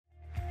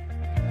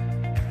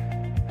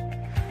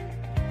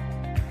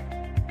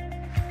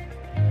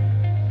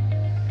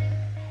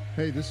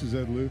Hey, this is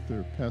Ed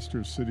Luther, pastor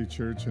of City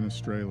Church in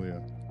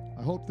Australia.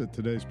 I hope that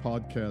today's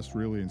podcast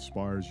really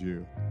inspires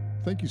you.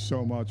 Thank you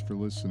so much for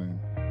listening.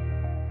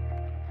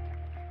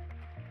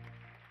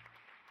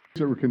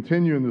 So we're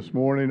continuing this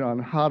morning on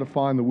how to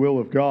find the will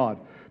of God.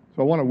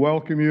 So I want to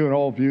welcome you and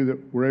all of you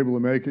that were able to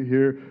make it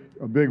here.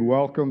 A big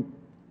welcome.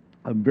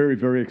 I'm very,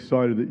 very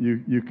excited that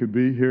you could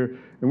be here.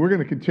 And we're going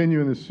to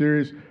continue in this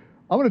series.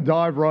 I'm going to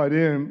dive right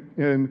in,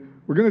 and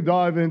we're going to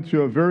dive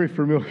into a very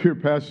familiar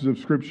passage of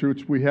Scripture,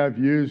 which we have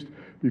used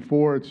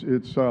before.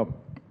 It's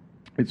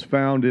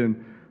found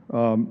in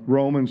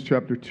Romans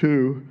chapter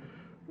 12.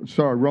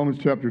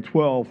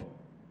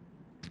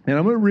 And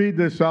I'm going to read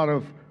this out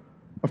of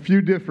a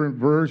few different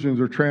versions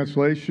or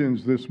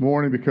translations this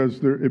morning because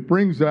it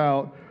brings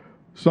out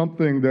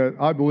something that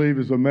I believe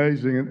is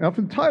amazing. And I've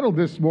entitled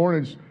this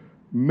morning's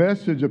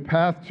message, A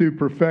Path to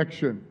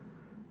Perfection,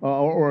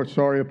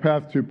 a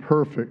Path to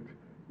Perfect.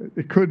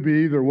 It could be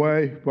either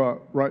way, but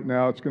right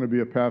now it's going to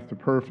be a path to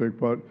perfect,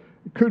 but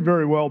it could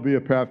very well be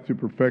a path to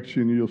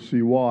perfection. You'll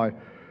see why.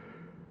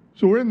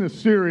 So we're in this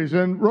series,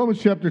 and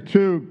Romans chapter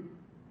 12,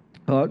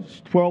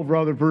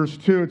 verse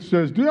 2, it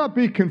says, "Do not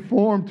be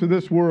conformed to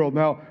this world."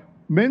 Now,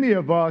 many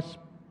of us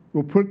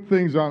will put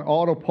things on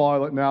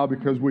autopilot now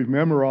because we've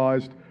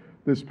memorized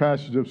this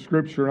passage of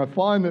Scripture, and I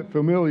find that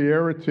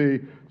familiarity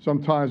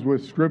sometimes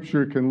with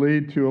Scripture can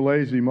lead to a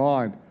lazy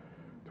mind,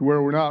 to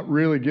where we're not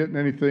really getting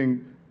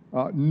anything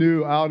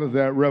new out of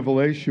that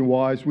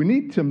revelation-wise. We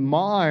need to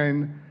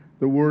mine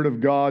the Word of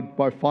God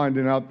by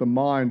finding out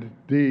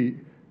the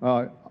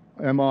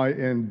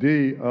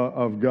M-I-N-D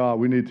of God.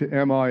 We need to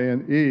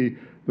M-I-N-E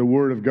the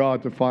Word of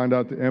God to find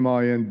out the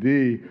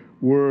M-I-N-D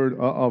Word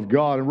of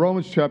God. In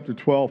Romans chapter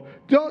 12,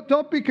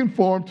 don't be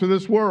conformed to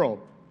this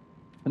world.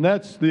 And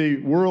that's the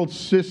world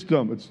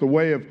system. It's the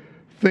way of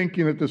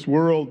thinking at this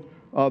world,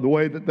 the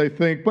way that they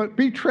think. But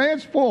be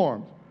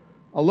transformed.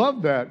 I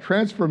love that,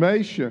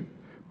 transformation,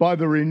 by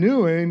the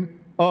renewing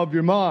of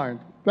your mind.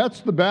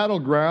 That's the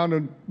battleground,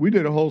 and we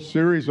did a whole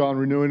series on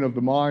renewing of the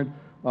mind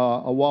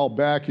a while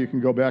back. You can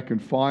go back and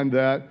find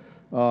that.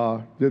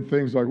 Did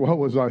things like, what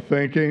was I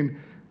thinking?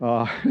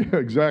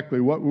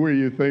 Exactly, what were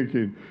you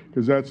thinking?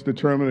 Because that's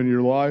determining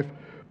your life.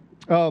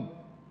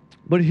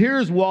 But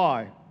here's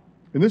why,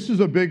 and this is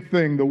a big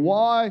thing. The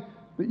why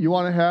that you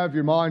want to have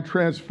your mind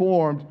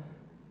transformed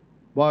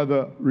by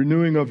the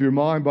renewing of your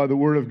mind by the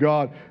Word of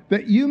God,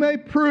 that you may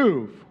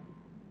prove.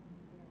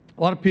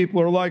 A lot of people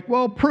are like,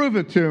 well, prove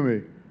it to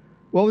me.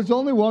 Well, there's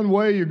only one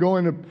way you're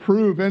going to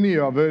prove any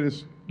of it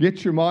is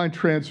get your mind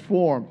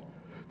transformed.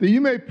 That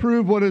you may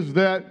prove what is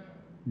that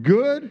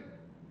good,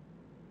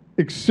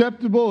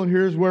 acceptable, and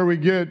here's where we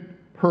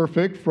get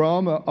perfect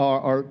from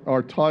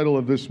our title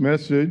of this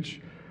message,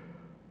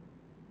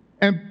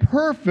 and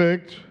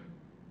perfect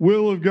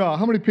will of God.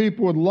 How many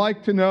people would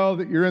like to know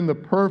that you're in the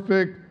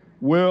perfect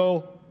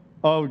will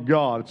of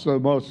God? It's the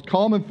most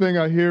common thing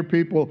I hear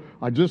people,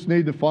 I just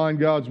need to find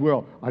God's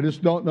will. I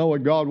just don't know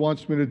what God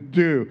wants me to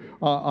do.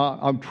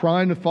 I'm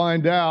trying to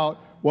find out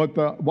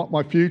what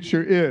my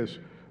future is.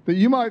 That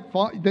you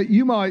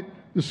might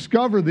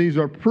discover these,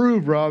 or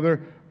prove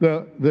rather,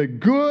 the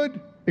good,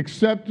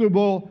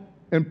 acceptable,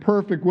 and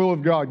perfect will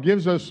of God.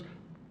 Gives us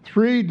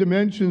three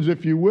dimensions,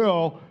 if you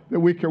will, that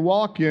we can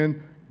walk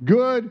in: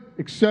 good,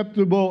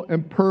 acceptable,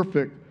 and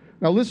perfect.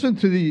 Now listen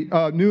to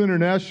the New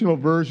International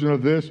Version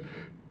of this.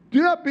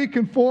 Do not be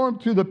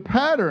conformed to the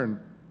pattern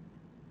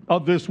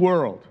of this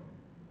world,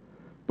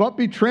 but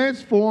be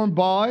transformed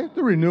by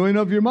the renewing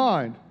of your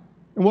mind.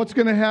 And what's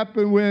going to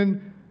happen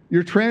when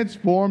you're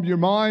transformed, your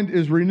mind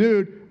is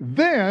renewed?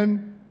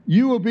 Then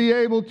you will be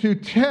able to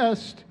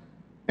test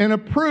and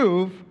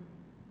approve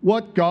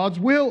what God's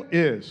will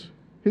is,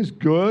 His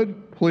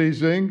good,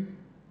 pleasing,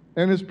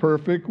 and His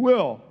perfect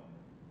will.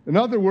 In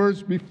other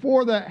words,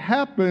 before that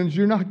happens,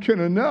 you're not going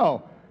to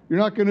know. You're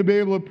not going to be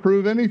able to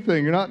prove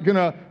anything. You're not going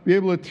to be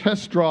able to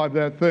test drive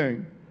that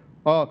thing.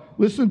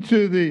 Listen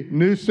to the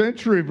New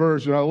Century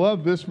Version. I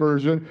love this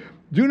version.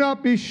 Do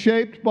not be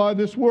shaped by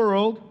this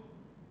world.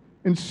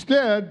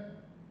 Instead,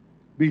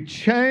 be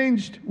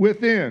changed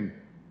within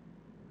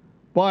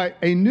by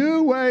a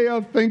new way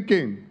of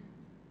thinking.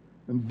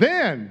 And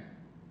then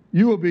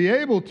you will be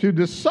able to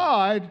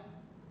decide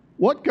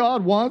what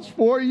God wants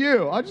for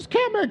you. I just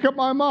can't make up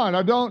my mind.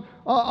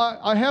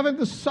 I haven't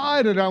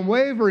decided. I'm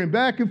wavering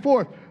back and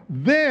forth.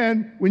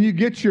 Then, when you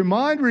get your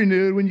mind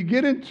renewed, when you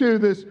get into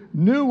this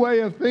new way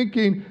of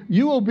thinking,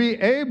 you will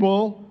be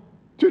able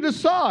to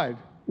decide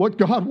what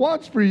God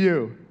wants for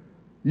you.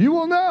 You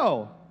will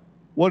know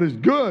what is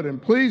good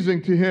and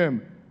pleasing to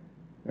Him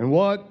and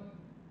what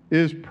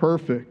is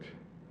perfect.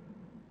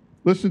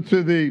 Listen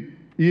to the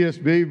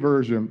ESV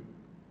version.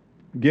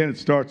 Again, it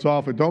starts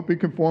off with, don't be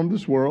conformed to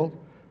this world.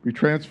 Be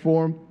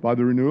transformed by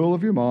the renewal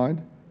of your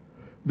mind,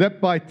 that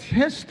by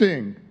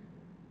testing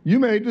you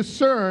may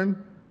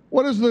discern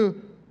what is the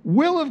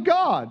will of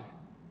God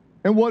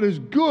and what is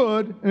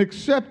good and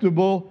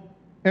acceptable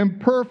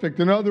and perfect.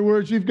 In other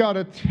words, you've got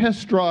to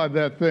test drive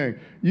that thing.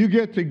 You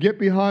get to get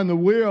behind the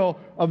wheel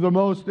of the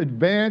most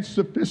advanced,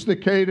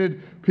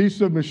 sophisticated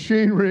piece of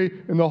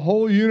machinery in the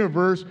whole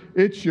universe.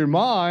 It's your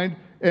mind.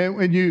 And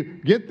when you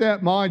get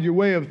that mind, your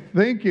way of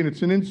thinking,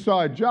 it's an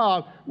inside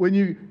job. When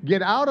you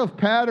get out of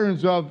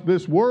patterns of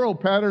this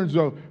world, patterns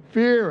of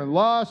fear and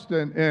lust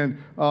and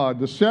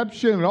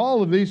deception and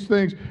all of these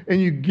things, and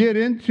you get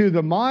into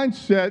the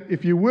mindset,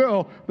 if you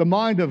will, the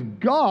mind of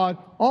God,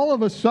 all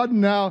of a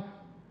sudden now,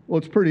 well,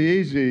 it's pretty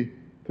easy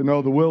to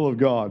know the will of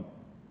God.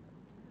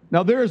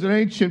 Now, there is an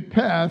ancient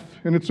path,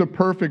 and it's a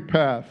perfect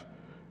path.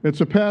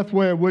 It's a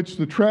pathway of which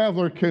the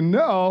traveler can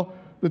know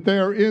that they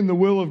are in the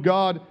will of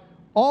God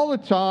all the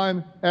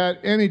time, at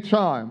any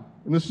time.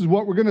 And this is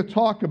what we're going to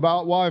talk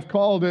about, why I've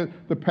called it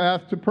the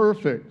path to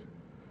perfect.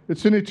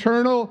 It's an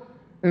eternal,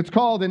 and it's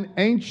called an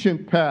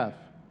ancient path.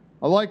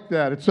 I like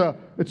that. It's a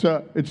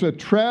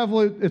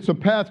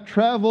path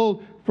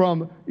traveled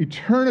from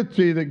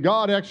eternity that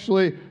God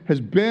actually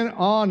has been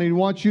on, and He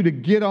wants you to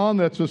get on.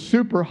 That's a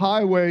super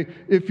highway,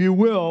 if you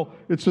will.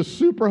 It's a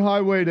super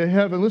highway to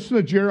heaven. Listen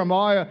to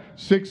Jeremiah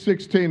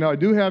 6:16. Now, I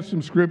do have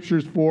some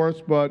scriptures for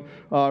us, but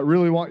I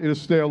really want you to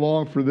stay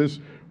along for this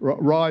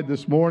ride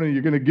this morning.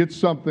 You're going to get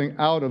something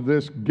out of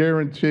this,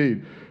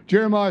 guaranteed.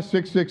 Jeremiah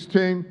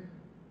 6:16.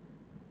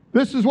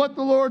 This is what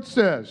the Lord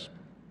says.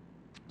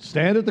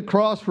 Stand at the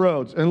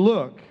crossroads and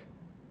look.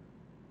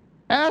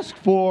 Ask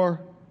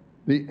for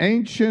the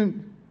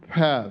ancient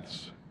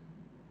paths.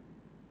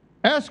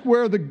 Ask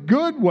where the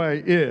good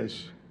way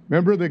is.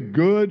 Remember the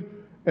good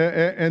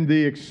and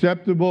the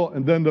acceptable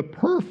and then the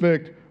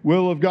perfect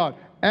will of God.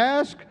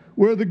 Ask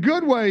where the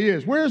good way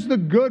is. Where's the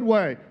good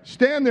way?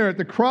 Stand there at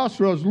the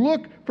crossroads.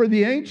 Look for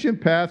the ancient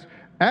paths.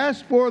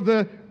 Ask for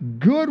the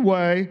good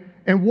way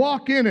and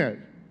walk in it.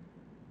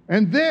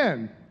 And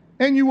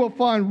you will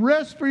find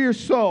rest for your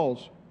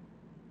souls.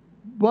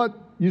 But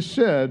you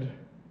said,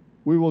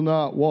 we will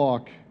not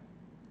walk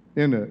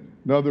in it.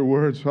 In other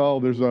words,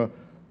 there's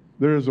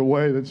a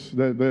way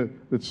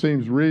that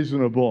seems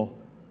reasonable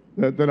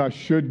that I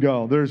should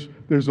go. There's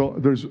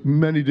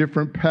many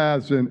different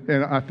paths,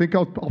 and I think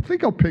I'll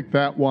pick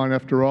that one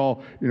after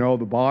all. You know,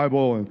 the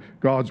Bible and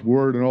God's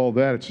Word and all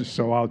that. It's just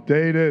so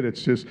outdated.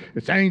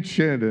 It's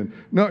ancient, and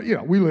no,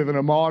 we live in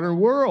a modern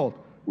world.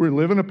 We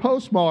live in a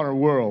postmodern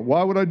world.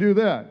 Why would I do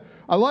that?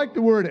 I like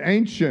the word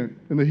ancient.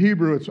 In the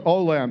Hebrew, it's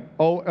olam,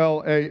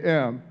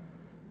 O-L-A-M,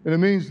 and it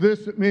means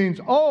this. It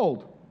means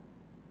old.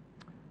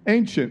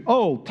 Ancient,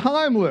 old,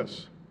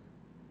 timeless,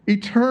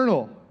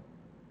 eternal.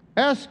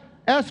 Ask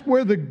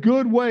where the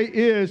good way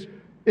is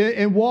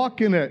and walk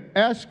in it.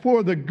 Ask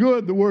for the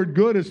good. The word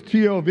good is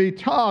T-O-V,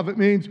 tav. It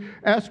means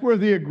ask where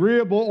the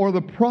agreeable or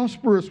the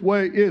prosperous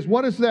way is.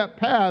 What is that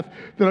path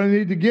that I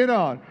need to get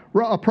on?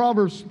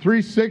 Proverbs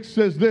 3:6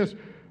 says this,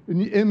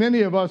 and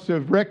many of us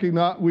have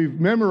recognized, we've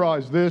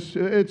memorized this.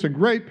 It's a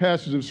great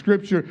passage of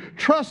Scripture.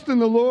 Trust in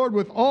the Lord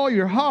with all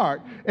your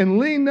heart and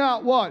lean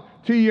not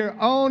what? To your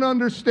own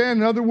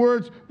understanding. In other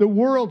words, the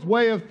world's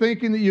way of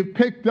thinking that you've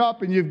picked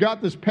up and you've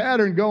got this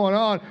pattern going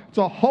on. It's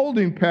a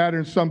holding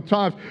pattern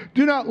sometimes.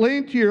 Do not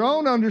lean to your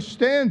own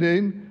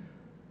understanding.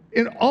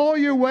 In all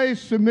your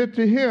ways submit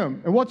to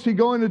Him. And what's He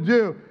going to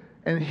do?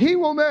 And He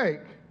will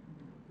make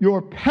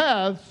your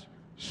paths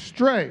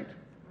straight.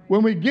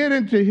 When we get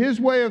into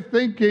His way of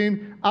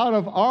thinking, out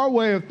of our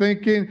way of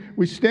thinking,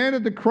 we stand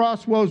at the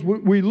crossroads,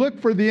 we look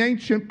for the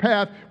ancient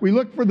path, we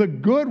look for the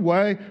good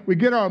way, we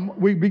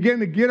begin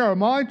to get our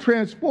mind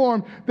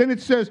transformed, then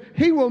it says,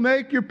 He will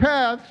make your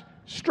paths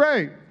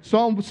straight.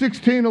 Psalm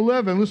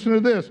 16:11, listen to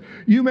this.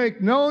 You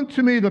make known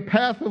to me the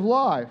path of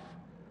life.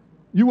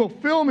 You will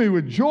fill me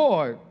with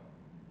joy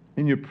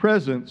in your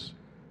presence,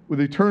 with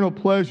eternal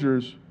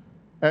pleasures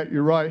at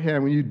your right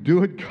hand. When you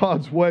do it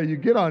God's way, you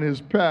get on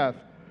His path.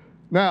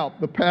 Now,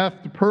 the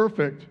path to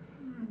perfect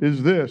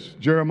is this,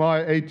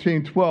 Jeremiah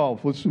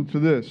 18:12. Listen to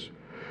this.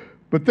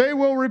 But they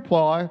will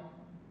reply,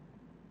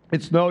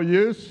 it's no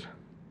use.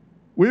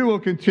 We will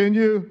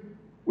continue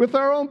with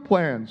our own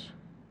plans.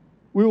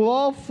 We will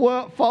all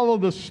follow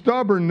the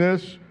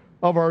stubbornness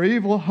of our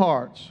evil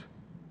hearts.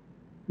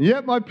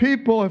 Yet my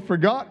people have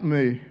forgotten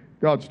me,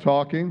 God's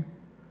talking.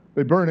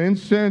 They burn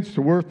incense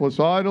to worthless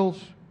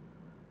idols.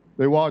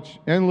 They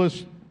watch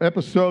endless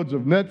episodes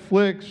of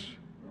Netflix.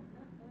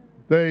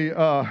 They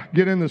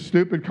get into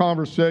stupid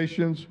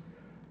conversations.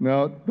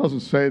 No, it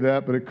doesn't say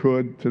that, but it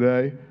could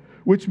today.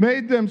 Which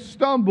made them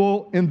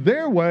stumble in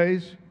their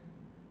ways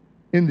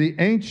in the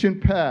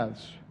ancient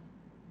paths.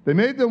 They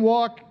made them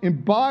walk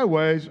in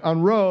byways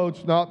on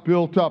roads not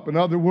built up. In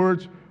other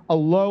words, a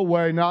low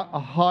way, not a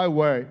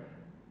highway.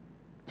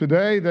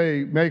 Today,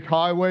 they make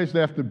highways. They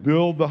have to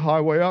build the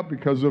highway up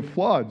because of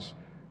floods,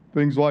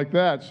 things like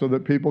that, so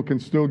that people can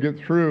still get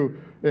through.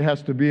 It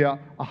has to be a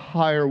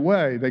higher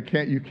way.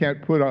 You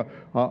can't put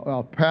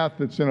a path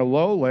that's in a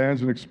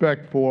lowlands and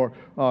expect for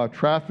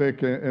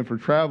traffic and for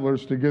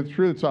travelers to get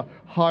through. It's a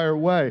higher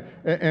way.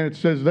 And it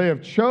says they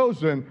have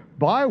chosen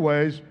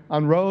byways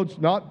on roads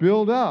not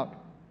built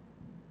up.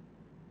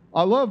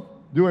 I love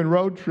doing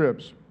road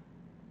trips.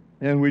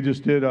 And we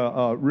just did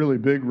a really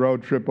big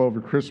road trip over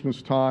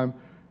Christmas time.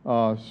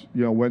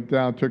 Went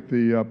down, took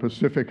the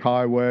Pacific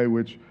Highway,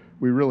 which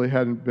we really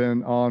hadn't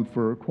been on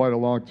for quite a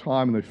long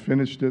time, and they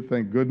finished it,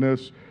 thank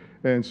goodness.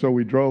 And so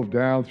we drove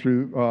down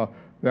through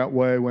that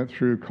way, went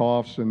through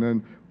Coffs, and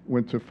then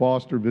went to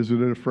Foster,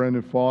 visited a friend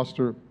in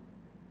Foster,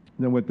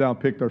 then went down,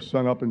 picked our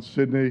son up in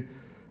Sydney,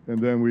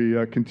 and then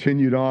we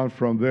continued on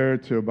from there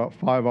to about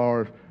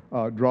 5-hour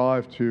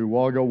drive to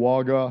Wagga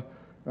Wagga.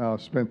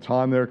 Spent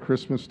time there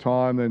Christmas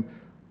time, then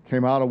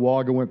came out of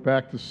Wagga, went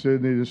back to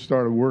Sydney, just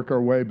started to work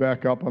our way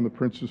back up on the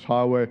Princess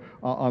Highway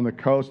on the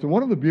coast. And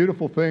one of the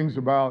beautiful things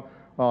about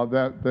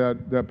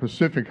that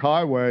Pacific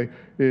Highway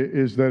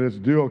is that it's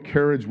dual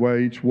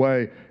carriageway each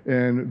way,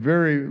 and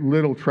very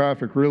little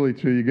traffic really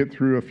till you get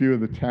through a few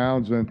of the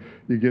towns, and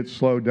you get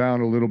slowed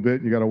down a little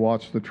bit. You got to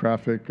watch the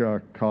traffic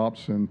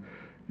cops and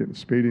get the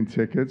speeding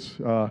tickets.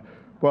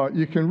 But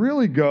you can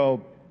really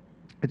go.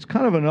 It's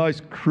kind of a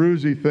nice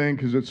cruisy thing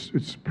because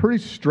it's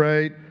pretty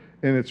straight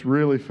and it's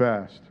really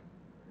fast.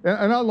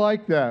 And I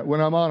like that.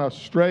 When I'm on a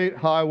straight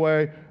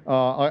highway,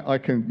 I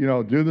can,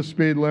 do the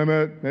speed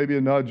limit, maybe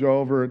a nudge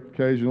over it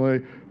occasionally.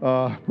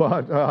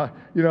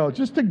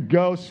 Just to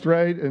go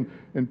straight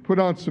and put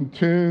on some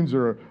tunes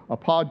or a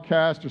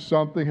podcast or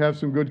something, have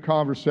some good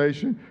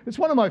conversation. It's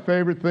one of my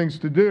favorite things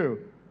to do.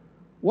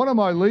 One of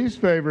my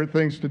least favorite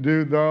things to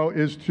do, though,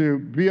 is to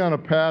be on a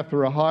path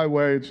or a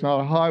highway. It's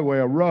not a highway,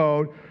 a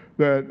road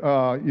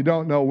that you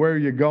don't know where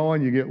you're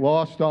going. You get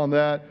lost on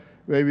that.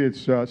 Maybe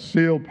it's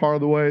sealed part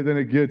of the way, then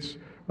it gets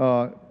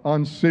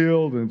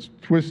unsealed and it's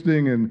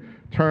twisting and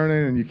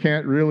turning, and you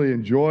can't really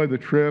enjoy the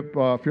trip.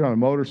 If you're on a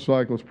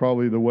motorcycle, it's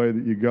probably the way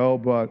that you go.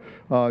 But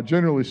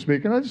generally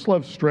speaking, I just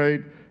love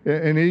straight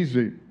and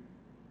easy.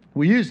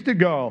 We used to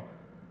go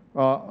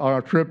on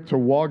our trip to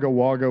Wagga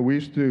Wagga. We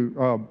used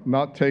to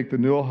not take the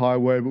Newell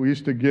Highway, but we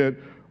used to get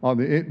on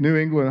the New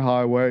England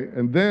Highway,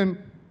 and then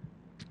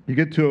you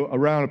get to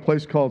around a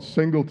place called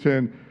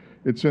Singleton.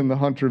 It's in the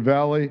Hunter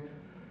Valley.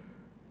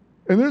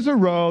 And there's a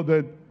road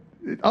that,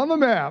 on the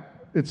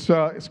map, it's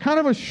kind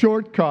of a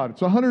shortcut.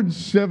 It's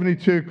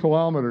 172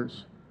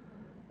 kilometers.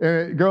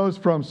 And it goes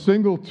from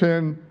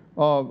Singleton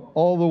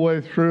all the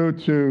way through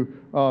to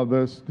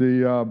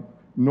the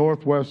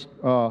northwest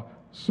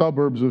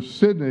suburbs of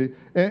Sydney.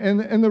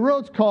 And the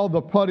road's called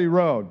the Putty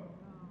Road.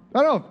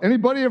 I don't know if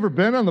anybody ever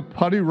been on the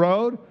Putty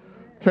Road?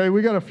 Okay,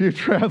 we got a few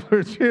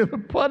travelers here. The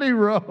Putty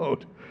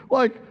Road.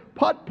 Like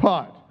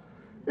putt-putt.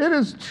 It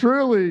is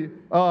truly,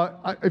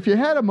 if you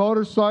had a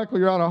motorcycle,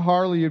 you're on a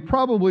Harley, you'd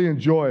probably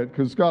enjoy it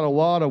because it's got a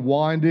lot of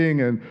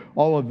winding and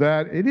all of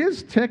that. It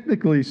is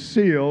technically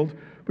sealed,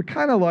 but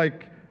kind of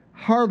like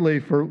hardly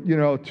for,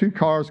 two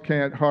cars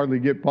can't hardly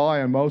get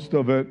by on most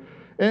of it.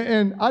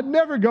 And I'd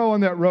never go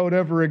on that road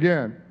ever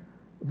again.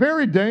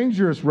 Very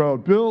dangerous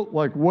road, built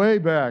like way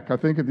back, I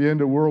think at the end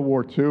of World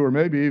War II or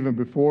maybe even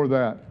before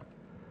that.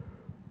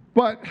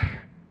 But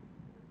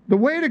the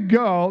way to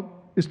go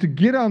is to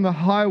get on the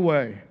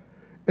highway.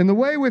 And the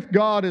way with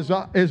God is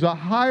a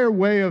higher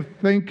way of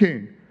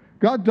thinking.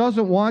 God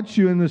doesn't want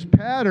you in this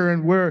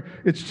pattern where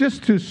it's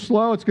just too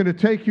slow. It's going to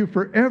take you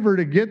forever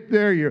to get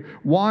there. You're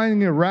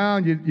winding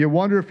around. You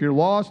wonder if you're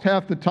lost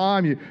half the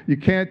time. You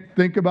can't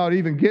think about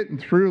even getting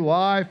through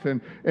life.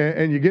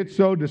 And you get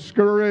so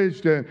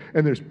discouraged. And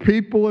there's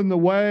people in the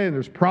way. And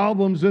there's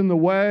problems in the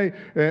way.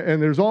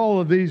 And there's all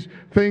of these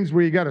things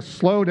where you got to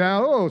slow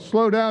down. Oh,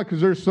 slow down because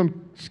there's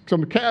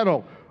some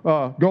cattle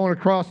going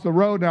across the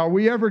road. Now, are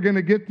we ever going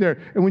to get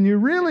there? And when you're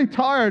really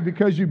tired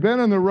because you've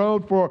been on the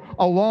road for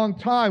a long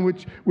time,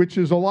 which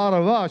is a lot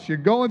of us, you're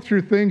going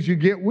through things, you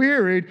get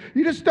wearied.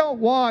 You just don't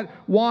want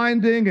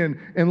winding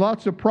and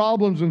lots of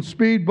problems and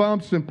speed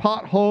bumps and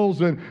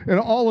potholes and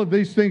all of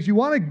these things. You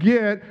want to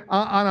get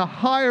on a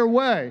higher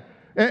way.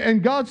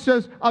 And God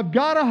says, I've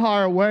got a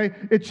higher way.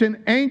 It's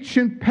an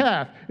ancient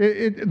path.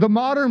 The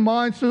modern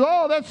mind says,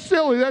 oh, that's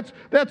silly.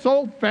 That's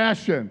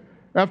old-fashioned.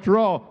 After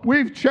all,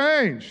 we've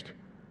changed.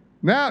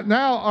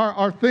 Now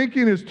our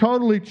thinking is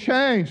totally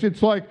changed.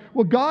 It's like,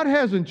 well, God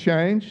hasn't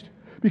changed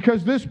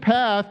because this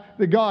path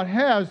that God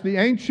has, the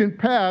ancient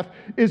path,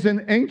 is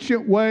an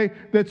ancient way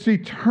that's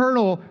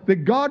eternal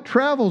that God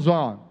travels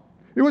on.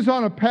 It was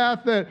on a path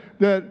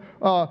that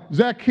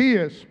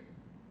Zacchaeus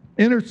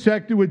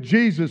intersected with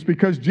Jesus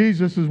because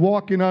Jesus is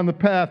walking on the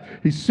path.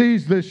 He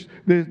sees this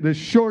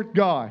short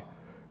guy.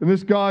 And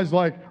this guy's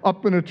like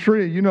up in a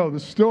tree, you know the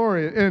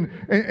story.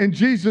 And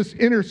Jesus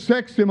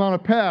intersects him on a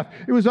path.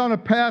 It was on a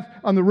path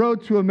on the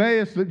road to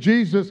Emmaus that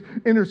Jesus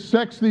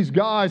intersects these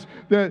guys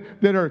that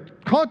are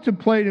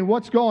contemplating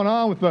what's going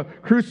on with the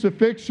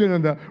crucifixion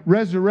and the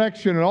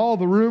resurrection and all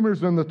the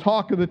rumors and the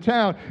talk of the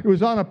town. It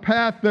was on a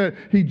path that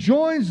he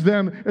joins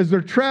them as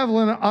they're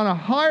traveling on a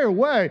higher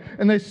way.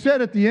 And they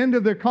said at the end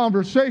of their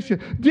conversation,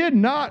 did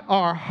not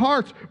our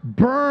hearts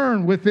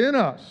burn within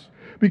us?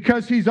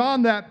 Because he's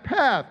on that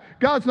path.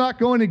 God's not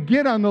going to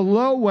get on the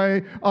low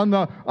way, on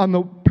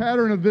the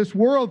pattern of this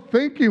world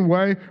thinking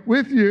way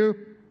with you.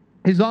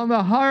 He's on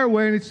the higher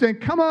way, and he's saying,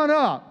 come on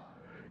up.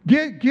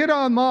 Get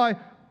on my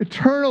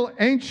eternal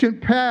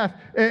ancient path,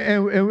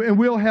 and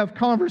we'll have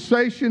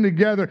conversation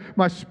together.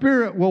 My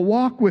Spirit will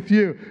walk with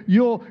you.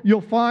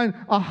 You'll find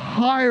a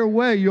higher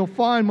way. You'll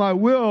find my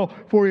will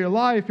for your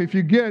life if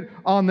you get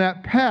on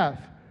that path.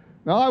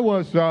 Now,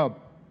 I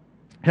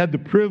had the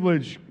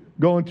privilege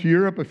going to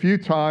Europe a few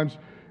times,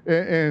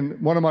 and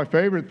one of my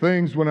favorite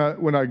things when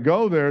I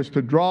go there is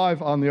to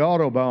drive on the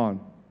Autobahn.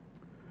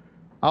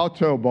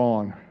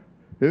 Autobahn.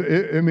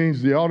 It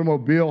means the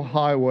automobile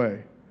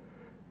highway,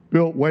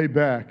 built way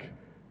back.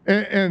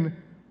 And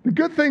the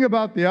good thing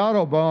about the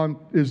Autobahn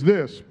is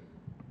this: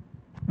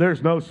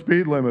 there's no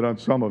speed limit on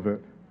some of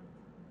it.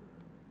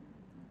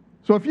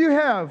 So if you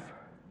have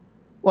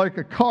like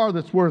a car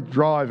that's worth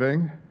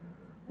driving,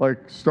 like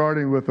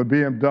starting with a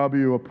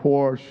BMW, a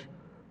Porsche,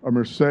 a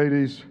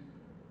Mercedes,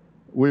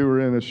 we were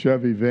in a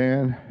Chevy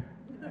van,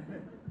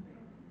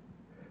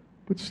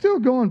 but still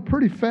going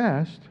pretty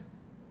fast.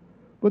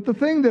 But the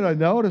thing that I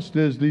noticed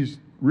is these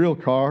real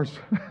cars,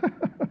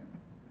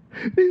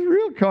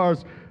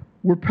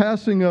 were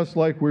passing us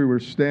like we were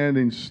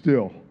standing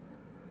still.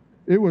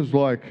 It was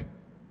like,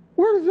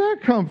 where did that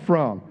come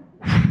from?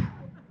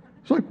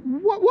 It's like,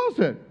 what was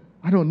it?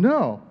 I don't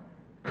know.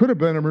 Could have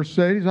been a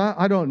Mercedes.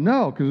 I don't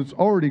know, because it's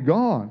already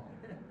gone.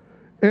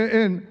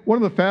 And one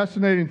of the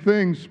fascinating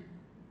things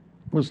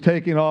was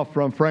taking off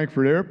from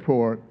Frankfurt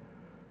Airport,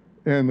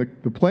 and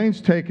the plane's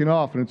taking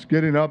off, and it's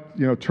getting up,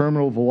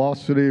 terminal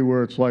velocity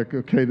where it's like,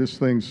 okay, this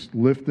thing's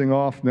lifting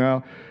off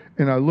now.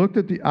 And I looked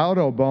at the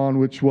Autobahn,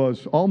 which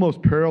was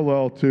almost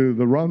parallel to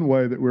the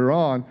runway that we were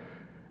on,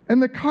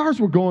 and the cars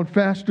were going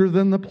faster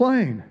than the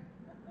plane.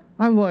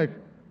 I'm like,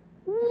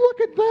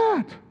 look at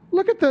that.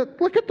 Look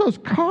at those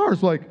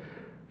cars. Like,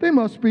 they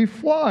must be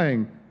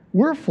flying.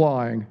 We're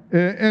flying.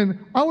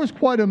 And I was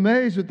quite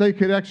amazed that they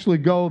could actually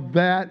go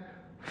that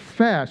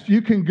fast.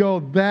 You can go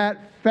that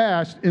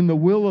fast in the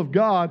will of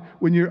God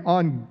when you're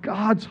on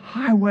God's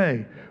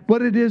highway.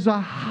 But it is a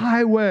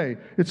highway.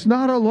 It's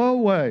not a low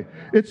way.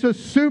 It's a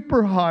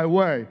super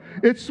highway.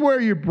 It's where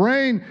your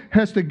brain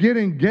has to get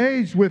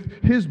engaged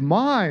with His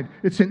mind.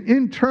 It's an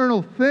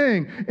internal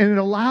thing, and it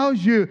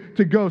allows you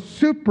to go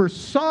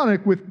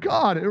supersonic with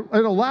God. It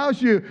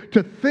allows you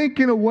to think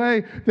in a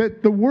way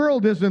that the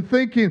world isn't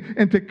thinking,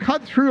 and to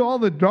cut through all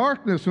the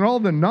darkness and all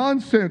the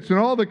nonsense and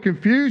all the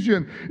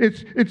confusion.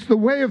 It's the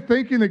way of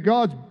thinking that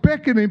God's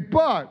beckoning,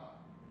 but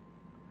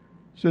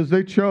says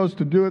they chose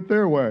to do it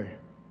their way.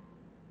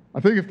 I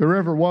think if there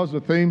ever was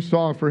a theme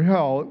song for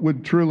hell, it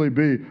would truly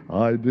be,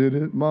 I did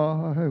it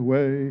my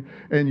way,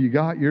 and you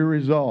got your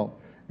result,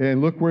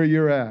 and look where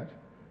you're at.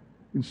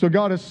 And so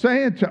God is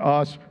saying to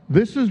us,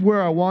 this is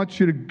where I want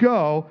you to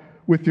go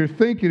with your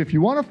thinking. If you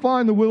want to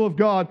find the will of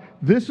God,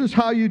 this is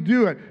how you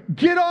do it.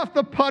 Get off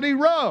the putty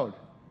road.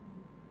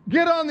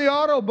 Get on the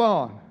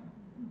Autobahn.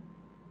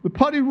 The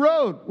putty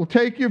road will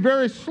take you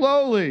very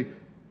slowly,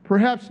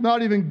 perhaps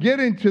not even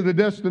getting to the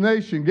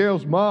destination.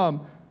 Gail's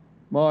mom,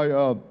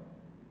 my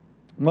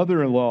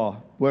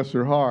mother-in-law, bless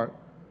her heart,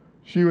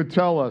 she would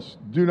tell us,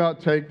 do not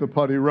take the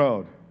putty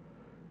road.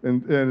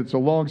 And it's a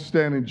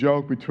long-standing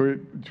joke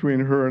between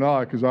her and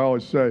I, because I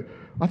always say,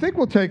 I think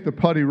we'll take the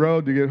putty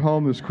road to get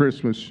home this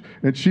Christmas.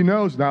 And she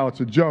knows now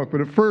it's a joke,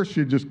 but at first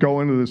she'd just go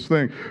into this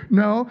thing.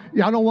 No,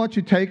 I don't want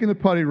you taking the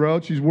putty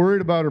road. She's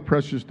worried about her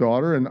precious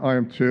daughter, and I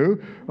am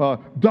too.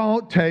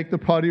 Don't take the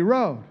putty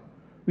road,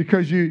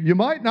 because you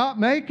might not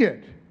make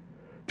it.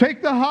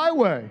 Take the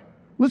highway.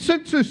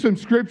 Listen to some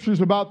scriptures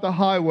about the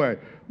highway.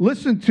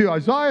 Listen to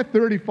Isaiah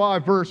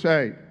 35, verse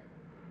 8. This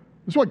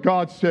is what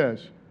God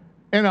says.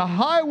 And a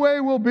highway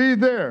will be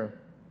there.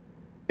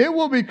 It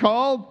will be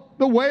called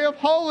the way of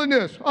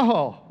holiness.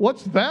 Oh,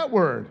 what's that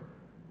word?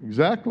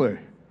 Exactly.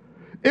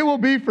 It will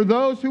be for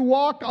those who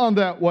walk on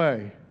that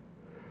way.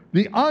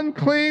 The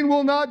unclean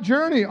will not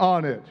journey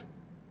on it.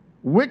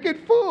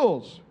 Wicked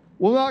fools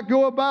will not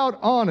go about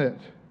on it.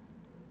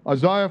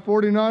 Isaiah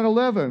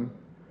 49:11.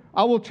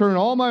 I will turn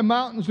all my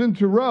mountains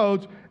into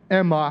roads,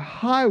 and my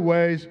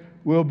highways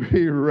will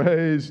be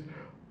raised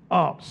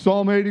up.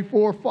 Psalm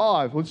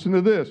 84:5. Listen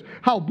to this.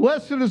 How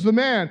blessed is the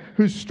man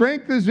whose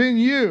strength is in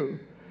you,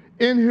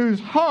 in whose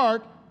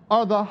heart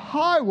are the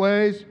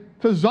highways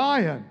to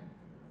Zion.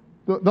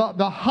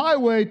 The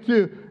highway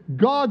to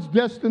God's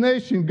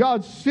destination,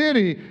 God's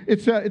city.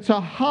 It's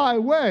a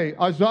highway.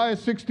 Isaiah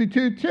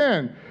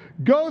 62:10.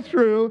 Go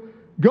through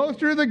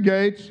the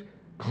gates,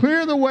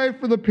 clear the way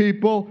for the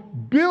people,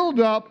 build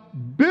up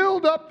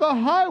the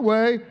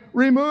highway,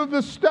 remove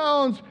the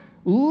stones,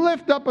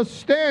 lift up a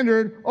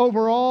standard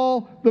over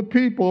all the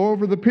people,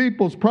 over the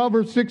peoples.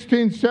 Proverbs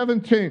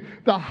 16:17.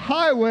 The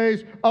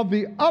highways of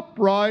the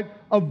upright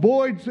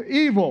avoids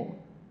evil.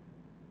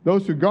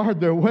 Those who guard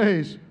their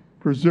ways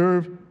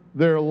preserve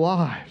their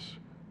lives.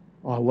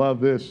 Oh, I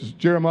love this. It's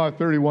Jeremiah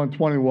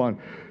 31:21.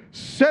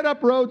 Set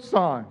up road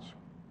signs.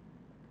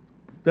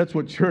 That's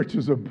what church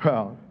is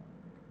about.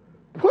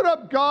 Put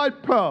up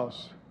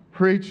guideposts,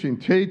 preaching,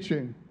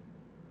 teaching.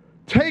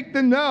 Take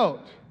the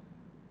note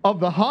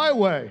of the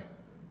highway,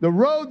 the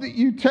road that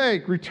you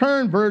take.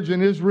 Return,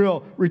 virgin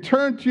Israel,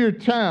 return to your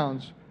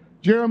towns.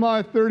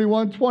 Jeremiah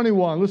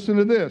 31:21. Listen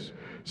to this.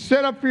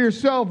 Set up for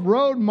yourself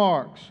road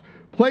marks.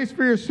 Place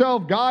for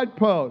yourself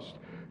guideposts.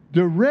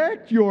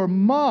 Direct your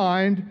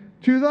mind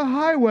to the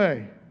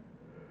highway.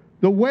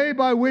 The way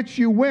by which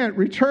you went.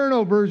 Return,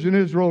 O virgin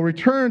Israel.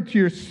 Return to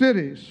your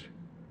cities.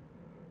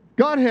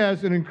 God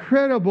has an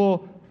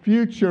incredible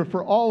future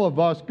for all of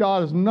us.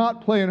 God is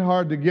not playing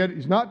hard to get.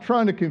 He's not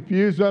trying to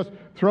confuse us,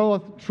 throw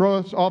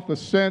us off the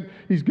scent.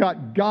 He's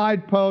got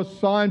guideposts,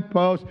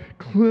 signposts,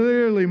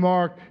 clearly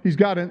marked. He's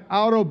got an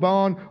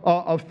autobahn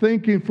of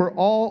thinking for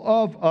all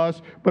of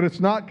us, but it's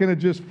not going to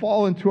just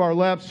fall into our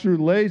laps through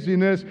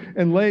laziness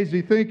and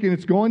lazy thinking.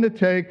 It's going to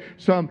take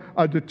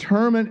a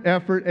determined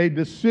effort, a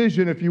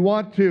decision. If you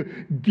want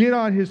to get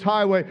on His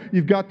highway,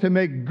 you've got to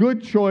make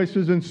good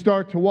choices and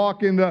start to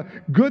walk in the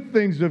good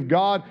things of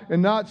God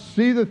and not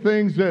see the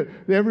things that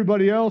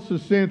everybody else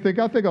is seeing.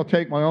 I think I'll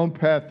take my own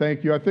path,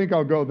 thank you. I think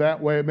I'll go that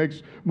way. It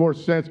makes more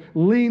sense.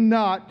 Lean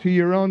not to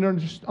your own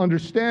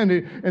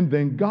understanding, and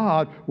then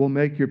God will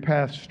make your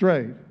path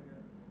straight.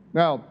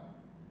 Now,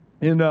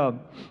 in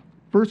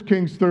 1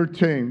 Kings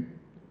 13,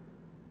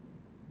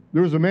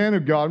 there was a man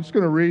of God. I'm just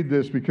going to read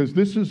this because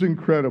this is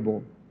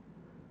incredible.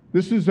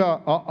 This is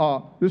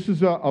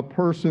a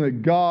person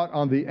that got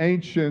on the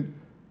ancient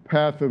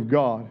path of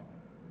God.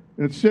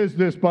 And it says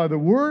this, by the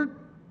word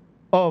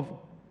of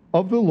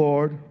the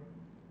Lord,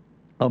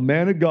 a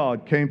man of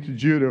God came to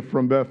Judah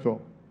from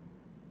Bethel.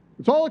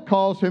 It's all it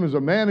calls him is a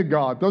man of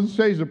God. Doesn't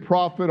say he's a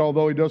prophet,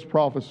 although he does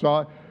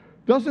prophesy.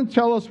 Doesn't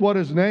tell us what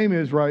his name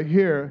is right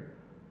here.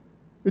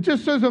 It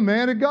just says a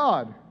man of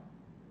God.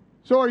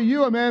 So are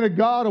you a man of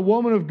God, a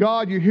woman of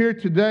God? You're here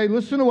today.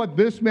 Listen to what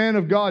this man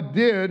of God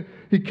did.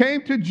 He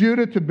came to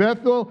Judah, to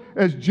Bethel,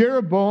 as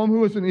Jeroboam, who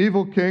was an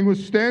evil king,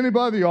 was standing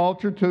by the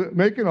altar to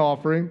make an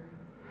offering.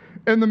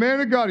 And the man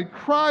of God, he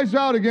cries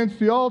out against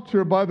the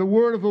altar by the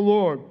word of the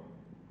Lord.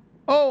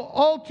 Oh,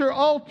 altar,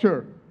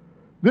 altar.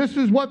 This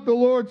is what the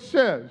Lord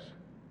says.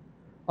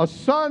 A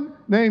son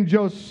named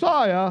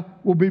Josiah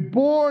will be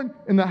born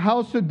in the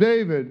house of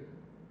David.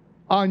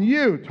 On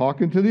you,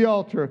 talking to the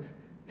altar,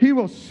 he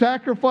will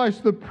sacrifice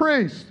the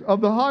priests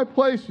of the high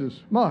places.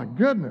 My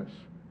goodness,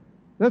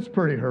 that's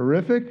pretty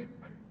horrific.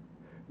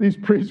 These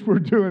priests were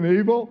doing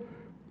evil.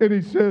 And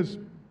he says,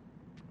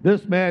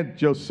 this man,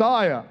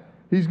 Josiah,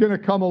 he's going to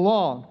come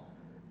along.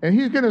 And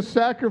he's going to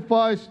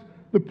sacrifice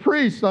the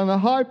priests on the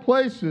high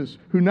places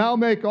who now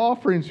make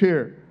offerings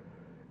here.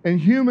 And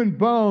human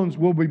bones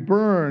will be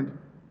burned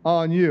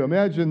on you.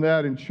 Imagine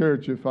that in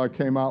church if I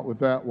came out with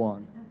that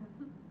one.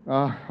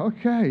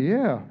 Okay,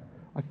 yeah.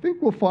 I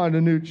think we'll find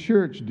a new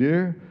church,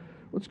 dear.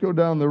 Let's go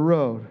down the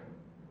road.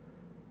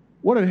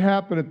 What had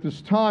happened at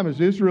this time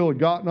is Israel had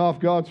gotten off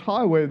God's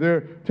highway.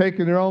 They're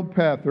taking their own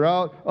path. They're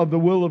out of the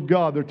will of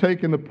God. They're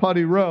taking the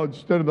putty road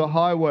instead of the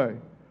highway.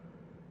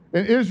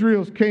 And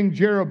Israel's king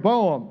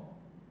Jeroboam,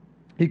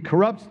 he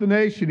corrupts the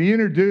nation. He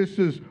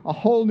introduces a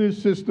whole new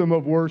system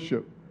of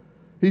worship.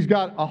 He's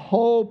got a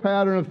whole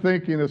pattern of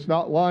thinking that's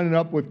not lining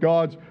up with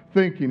God's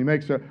thinking. He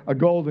makes a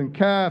golden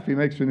calf. He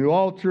makes a new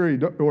altar.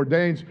 He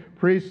ordains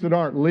priests that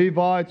aren't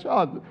Levites.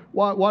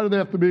 Why do they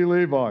have to be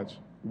Levites?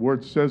 The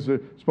word says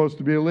they're supposed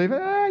to be a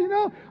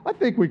Levite. I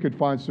think we could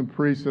find some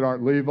priests that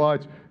aren't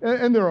Levites.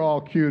 And they're all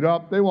queued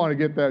up. They want to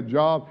get that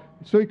job.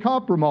 So he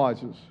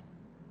compromises.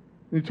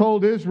 He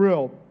told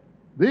Israel,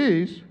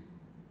 these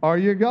are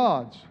your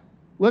gods.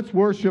 Let's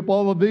worship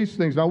all of these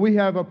things. Now we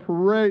have a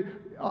parade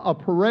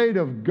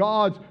of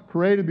gods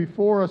created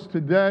before us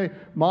today,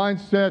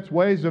 mindsets,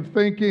 ways of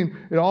thinking.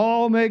 It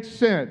all makes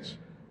sense.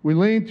 We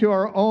lean to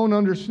our own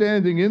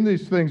understanding in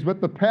these things, but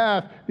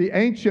the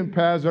ancient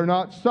paths are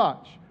not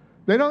such.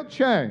 They don't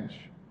change.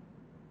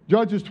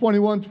 Judges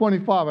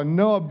 21:25. I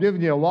know I've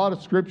given you a lot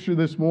of scripture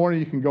this morning.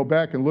 You can go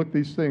back and look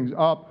these things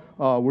up.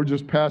 We're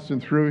just passing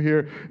through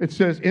here. It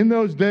says, in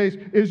those days,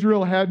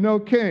 Israel had no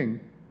king.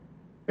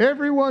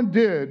 Everyone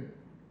did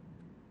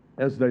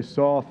as they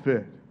saw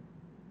fit.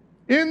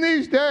 In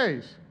these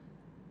days,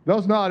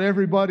 does not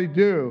everybody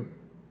do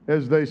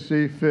as they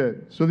see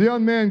fit? So the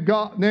unnamed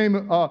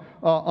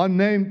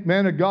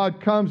man of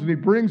God comes and he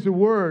brings the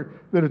word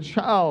that a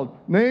child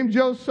named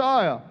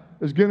Josiah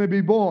is going to be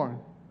born.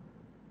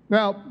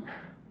 Now,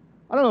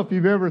 I don't know if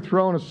you've ever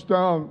thrown a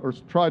stone or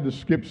tried to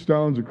skip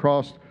stones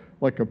across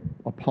like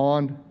a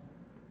pond.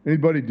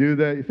 Anybody do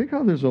that? You think,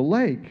 there's a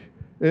lake,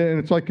 and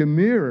it's like a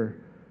mirror.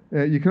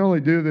 You can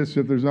only do this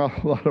if there's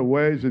not a lot of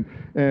waves,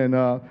 and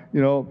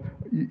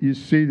you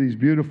see these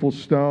beautiful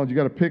stones. You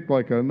got to pick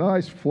like a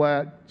nice,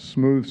 flat,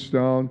 smooth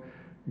stone.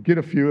 Get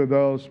a few of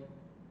those,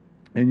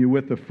 and you're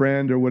with a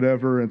friend or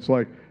whatever, and it's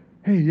like,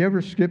 hey, you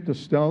ever skipped a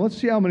stone? Let's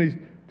see how many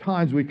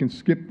times we can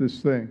skip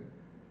this thing.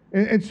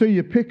 And so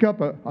you pick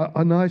up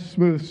a nice,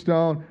 smooth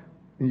stone,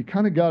 and you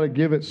kind of got to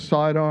give it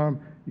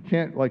sidearm. You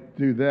can't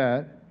do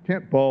that. You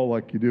can't bowl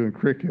like you do in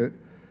cricket.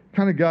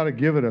 Kind of got to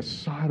give it a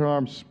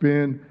sidearm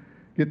spin.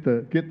 Get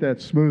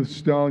that smooth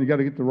stone. You got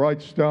to get the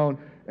right stone,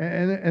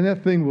 and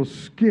that thing will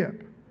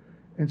skip.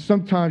 And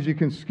sometimes you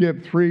can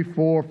skip 3,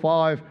 4,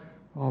 5,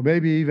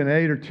 maybe even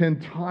 8 or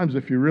 10 times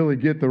if you really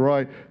get the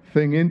right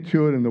thing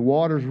into it and the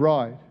water's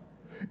right.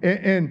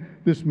 And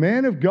this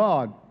man of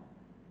God,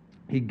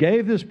 he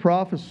gave this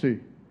prophecy.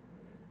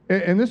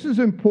 And this is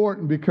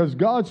important because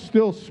God's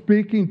still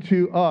speaking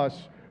to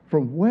us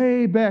from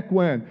way back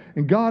when.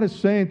 And God is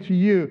saying to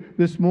you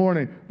this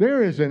morning,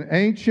 there is an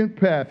ancient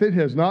path. It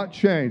has not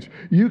changed.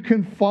 You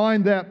can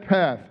find that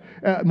path.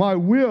 My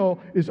will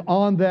is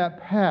on that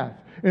path.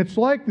 And it's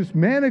like this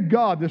man of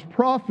God, this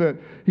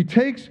prophet, he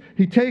takes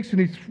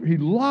and he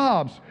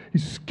lobs, he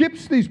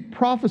skips these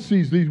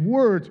prophecies, these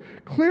words,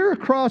 clear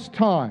across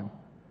time.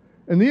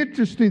 And the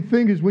interesting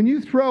thing is when you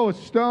throw a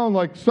stone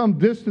like some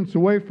distance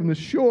away from the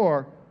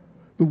shore,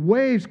 the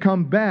waves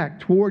come back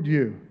toward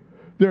you.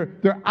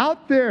 They're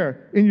out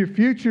there in your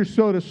future,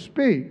 so to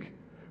speak,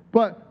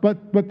 but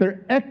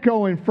they're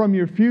echoing from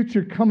your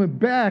future, coming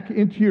back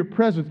into your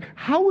presence.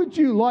 How would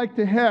you like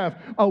to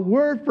have a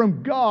word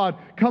from God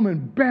coming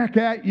back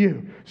at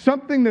you?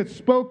 Something that's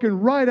spoken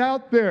right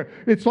out there.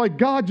 It's like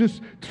God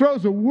just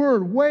throws a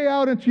word way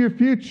out into your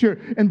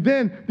future, and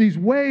then these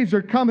waves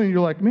are coming. You're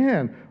like,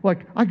 man,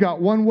 like I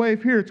got one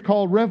wave here. It's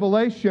called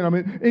revelation. I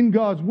mean, in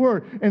God's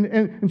word.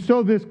 And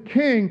so this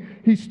king,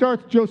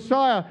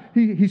 Josiah,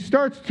 he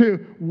starts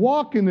to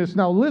walk in this.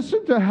 Now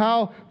listen to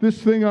how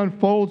this thing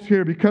unfolds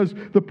here, because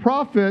the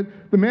prophet,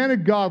 the man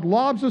of God,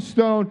 lobs a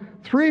stone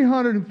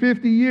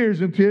 350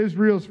 years into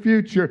Israel's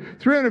future.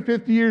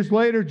 350 years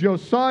later,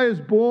 Josiah is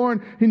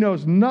born. He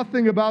knows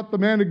nothing about the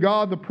man of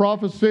God, the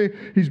prophecy.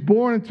 He's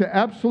born into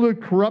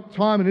absolute corrupt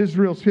time in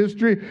Israel's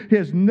history. He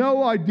has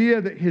no idea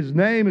that his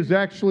name is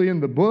actually in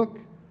the book.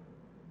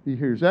 He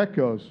hears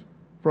echoes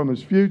from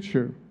his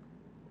future.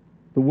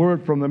 The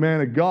word from the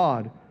man of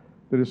God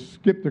that is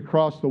skipped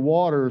across the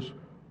waters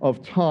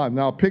of time.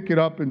 Now pick it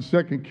up in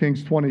 2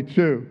 Kings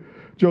 22.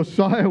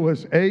 Josiah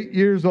was 8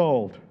 years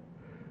old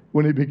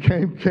when he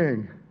became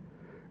king.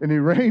 And he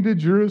reigned in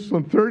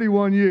Jerusalem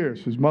 31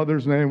 years. His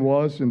mother's name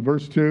was, in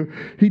verse 2,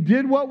 he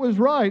did what was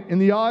right in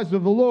the eyes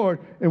of the Lord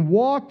and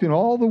walked in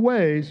all the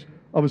ways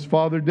of his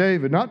father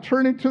David, not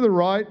turning to the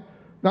right,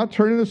 not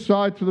turning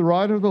aside to the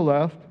right or the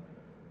left.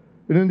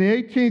 And in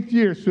the 18th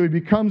year, so he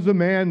becomes a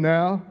man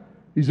now.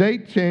 He's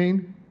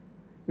 18.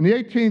 In the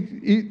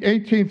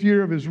 18th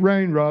year of his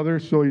reign,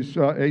 so he's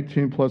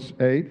 18 plus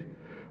 8.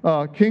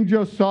 King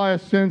Josiah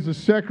sends the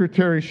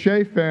secretary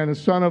Shaphan, the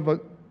son of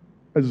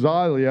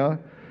Azaliah,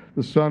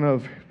 the son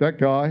of that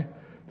guy,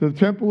 to the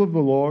temple of the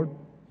Lord.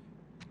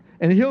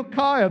 And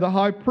Hilkiah, the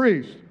high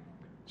priest,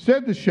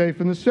 said to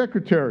Shaphan, the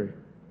secretary,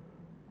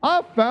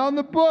 I found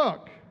the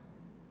book.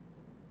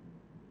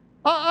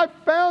 I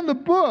found the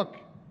book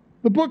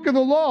of the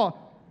law,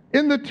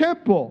 in the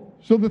temple.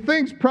 So the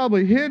thing's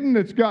probably hidden.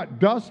 It's got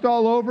dust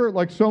all over it,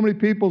 like so many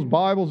people's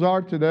Bibles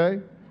are today,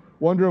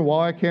 wondering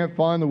why I can't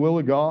find the will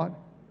of God.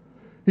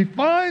 He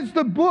finds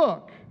the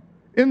book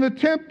in the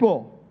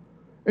temple,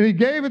 and he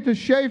gave it to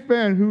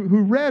Shaphan,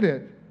 who read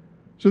it.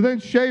 So then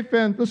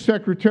Shaphan, the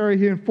secretary,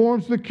 he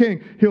informs the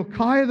king,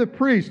 Hilkiah the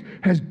priest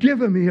has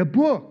given me a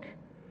book.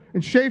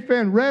 And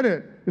Shaphan read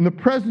it in the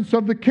presence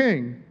of the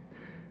king.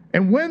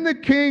 And when the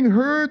king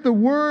heard the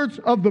words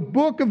of the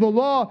book of the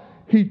law,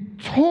 he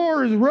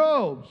tore his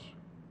robes.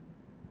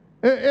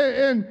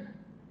 And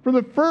for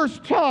the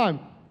first time,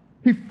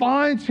 he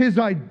finds his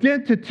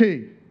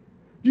identity.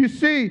 You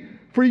see,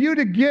 for you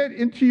to get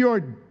into your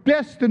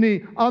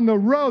destiny on the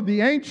road, the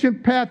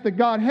ancient path that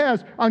God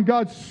has on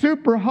God's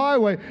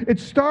superhighway, it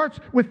starts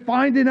with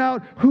finding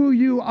out who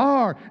you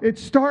are. It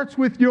starts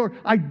with your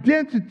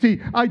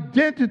identity.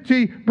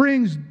 Identity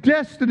brings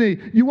destiny.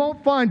 You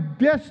won't find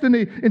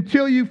destiny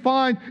until you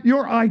find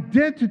your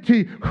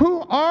identity.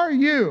 Who are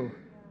you?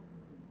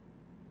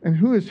 And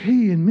who is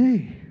he in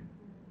me?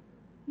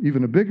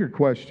 Even a bigger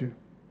question.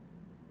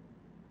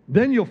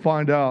 Then you'll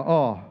find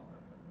out,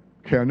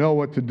 okay, I know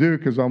what to do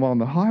because I'm on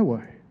the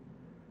highway.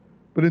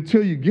 But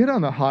until you get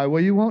on the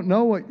highway, you won't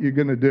know what you're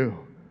going to do.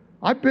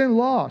 I've been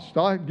lost.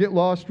 I get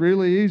lost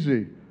really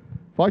easy.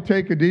 If I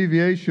take a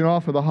deviation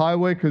off of the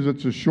highway because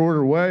it's a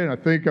shorter way and I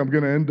think I'm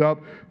going to end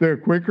up there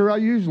quicker, I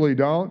usually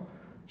don't.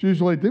 It's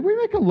usually, did we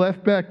make a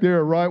left back there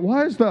or right?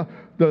 Why is the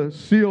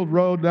sealed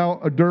road now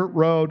a dirt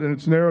road and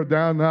it's narrowed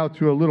down now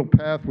to a little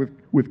path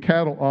with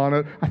cattle on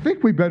it? I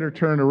think we better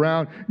turn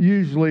around,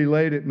 usually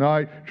late at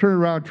night, turn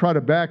around, try to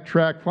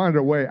backtrack, find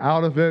a way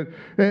out of it.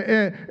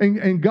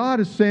 And God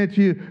is saying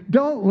to you,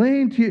 don't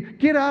lean to you.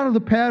 Get out of the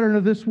pattern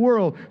of this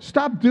world.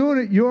 Stop doing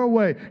it your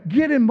way.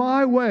 Get in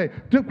my way.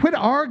 Quit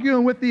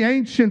arguing with the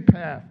ancient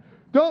path.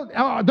 Don't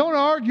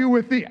argue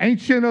with the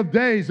Ancient of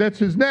Days. That's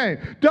his name.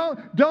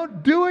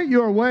 Don't do it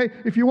your way.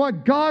 If you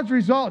want God's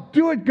result,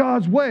 do it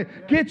God's way.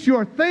 Get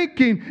your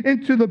thinking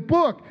into the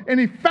book. And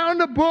he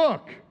found a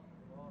book.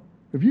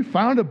 Have you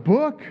found a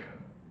book?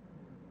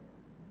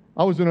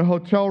 I was in a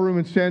hotel room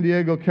in San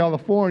Diego,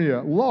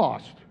 California,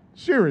 lost,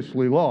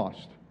 seriously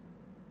lost.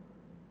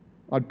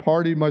 I'd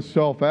partied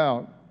myself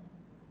out.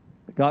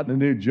 I got a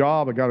new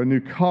job. I got a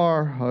new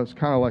car. I was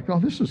kind of like, oh,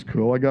 this is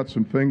cool. I got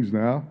some things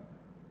now.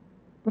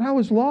 But I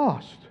was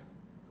lost.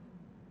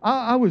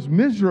 I was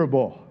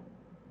miserable,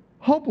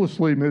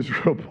 hopelessly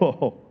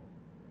miserable.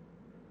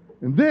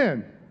 And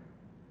then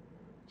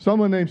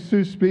someone named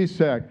Sue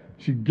Spisak,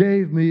 she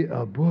gave me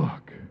a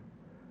book.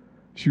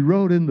 She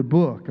wrote in the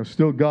book. I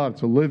still got it.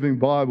 It's a living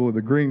Bible with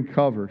a green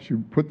cover. She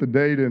put the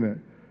date in it.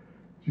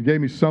 She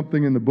gave me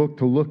something in the book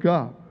to look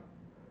up.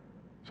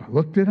 So I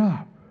looked it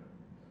up.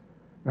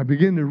 I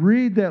began to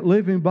read that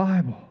living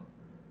Bible.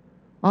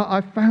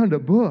 I found a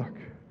book.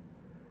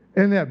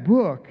 And that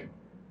book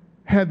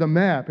had the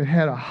map. It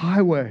had a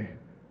highway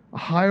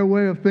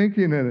of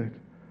thinking in it.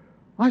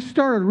 I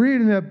started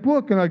reading that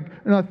book, and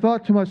I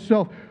thought to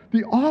myself,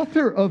 the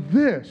author of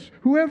this,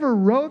 whoever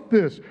wrote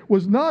this,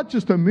 was not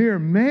just a mere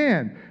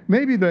man.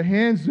 Maybe the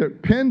hands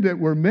that penned it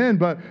were men,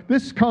 but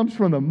this comes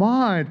from the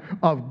mind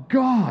of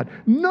God.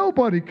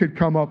 Nobody could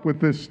come up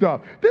with this stuff.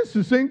 This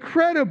is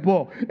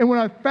incredible. And when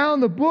I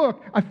found the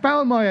book, I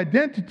found my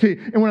identity.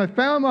 And when I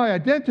found my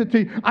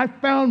identity, I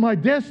found my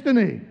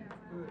destiny.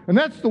 And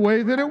that's the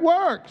way that it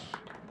works.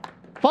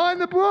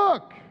 Find the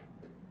book.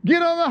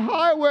 Get on the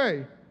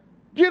highway.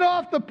 Get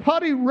off the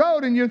putty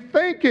road in your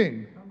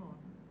thinking.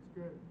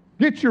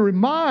 Get your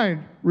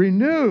mind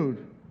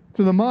renewed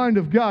to the mind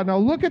of God. Now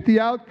look at the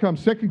outcome,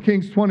 2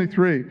 Kings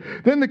 23.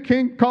 Then the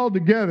king called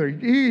together.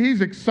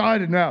 He's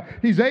excited now.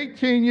 He's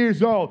 18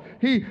 years old.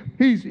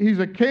 He's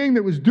a king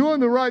that was doing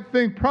the right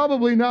thing,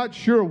 probably not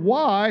sure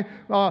why.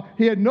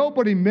 He had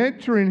nobody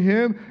mentoring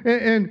him.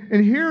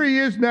 And here he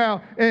is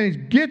now, and he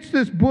gets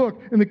this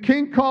book. And the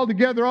king called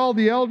together all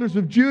the elders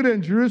of Judah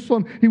and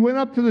Jerusalem. He went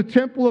up to the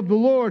temple of the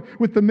Lord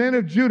with the men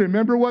of Judah.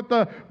 Remember what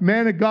the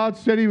man of God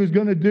said he was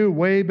going to do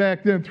way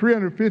back then,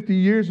 350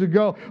 years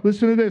ago.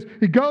 Listen to this.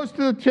 He goes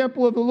to the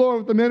temple of the Lord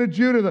with the men of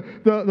Judah,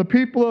 the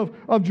people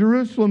of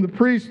Jerusalem, the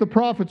priests, the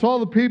prophets, all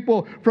the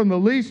people from the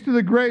least to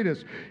the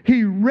greatest.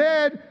 He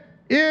read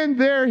in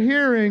their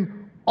hearing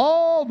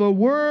all the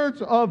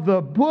words of the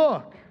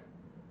book,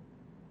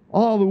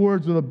 all the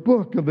words of the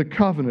book of the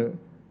covenant,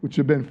 which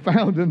had been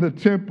found in the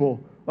temple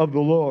of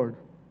the Lord.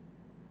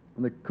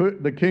 And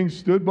the king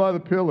stood by the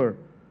pillar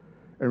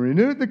and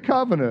renewed the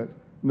covenant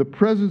in the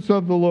presence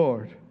of the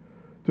Lord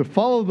to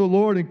follow the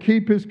Lord and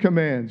keep his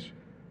commands,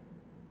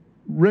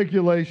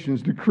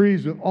 regulations,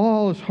 decrees with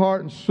all his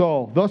heart and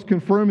soul, thus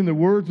confirming the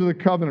words of the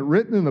covenant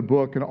written in the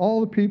book, and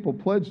all the people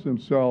pledged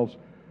themselves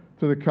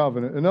to the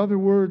covenant. In other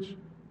words,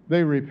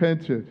 they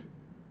repented.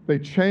 They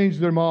changed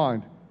their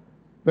mind.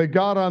 They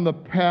got on the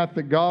path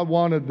that God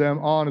wanted them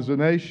on as a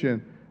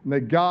nation, and they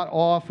got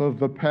off of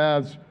the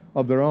paths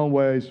of their own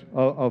ways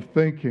of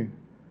thinking.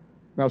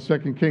 Now,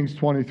 2 Kings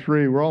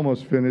 23, we're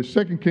almost finished.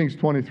 2 Kings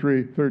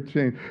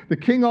 23:13. The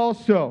king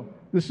also,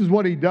 this is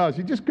what he does.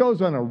 He just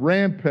goes on a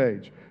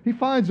rampage. He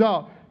finds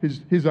out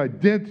his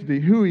identity,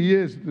 who he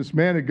is, this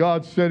man of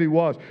God said he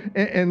was.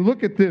 And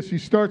look at this. He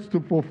starts to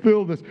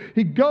fulfill this.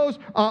 He goes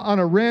on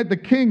a rant. The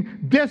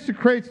king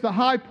desecrates the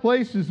high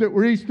places that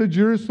were east of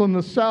Jerusalem,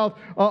 the south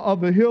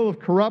of the hill of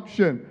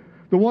corruption.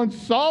 The one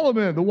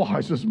Solomon, the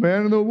wisest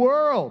man in the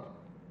world,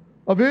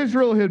 of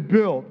Israel had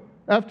built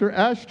after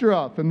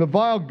Ashtaroth and the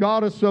vile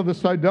goddess of the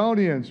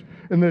Sidonians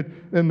and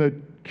the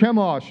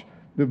Chemosh,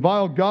 the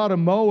vile god of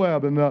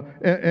Moab,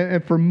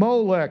 and for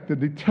Molech, the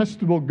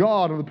detestable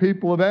god of the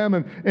people of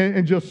Ammon.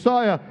 And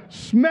Josiah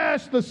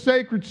smashed the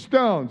sacred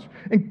stones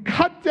and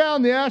cut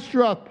down the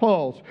Ashtaroth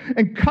poles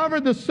and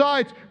covered the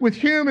sites with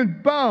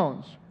human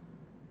bones.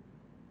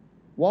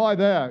 Why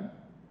that?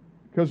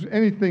 Because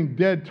anything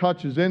dead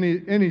touches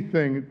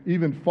anything,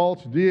 even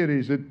false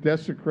deities, it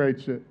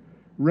desecrates it,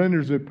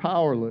 renders it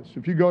powerless.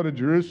 If you go to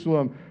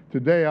Jerusalem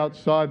today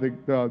outside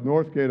the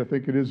north gate, I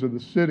think it is, of the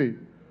city,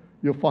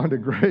 you'll find a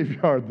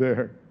graveyard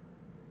there.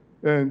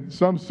 And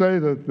some say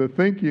that the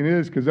thinking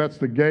is, because that's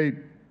the gate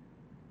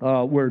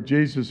where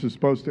Jesus is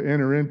supposed to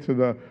enter into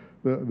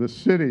the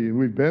city, and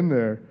we've been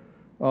there,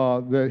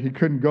 that he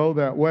couldn't go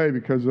that way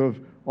because of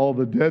all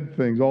the dead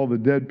things, all the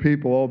dead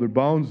people, all their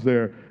bones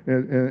there,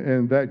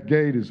 and that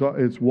gate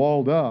it's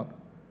walled up.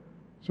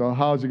 So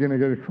how's he going to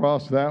get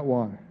across that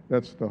one?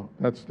 That's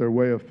their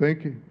way of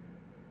thinking.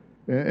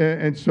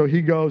 And so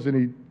he goes and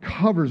he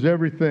covers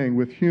everything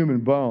with human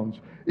bones.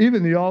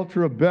 Even the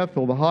altar of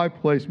Bethel, the high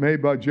place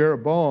made by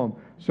Jeroboam,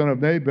 son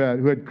of Nebat,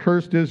 who had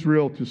cursed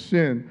Israel to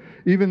sin,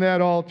 even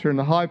that altar and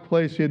the high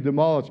place he had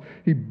demolished.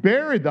 He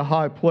buried the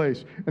high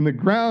place, and he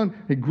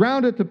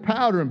ground it to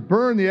powder and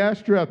burned the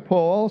Ashtaroth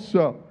pole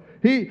also.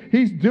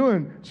 He's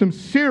doing some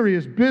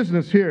serious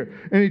business here.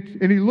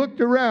 And he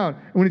looked around,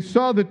 and when he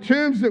saw the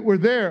tombs that were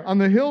there on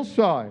the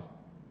hillside,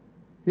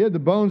 he had the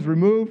bones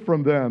removed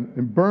from them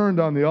and burned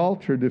on the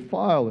altar to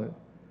defile it,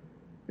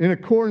 in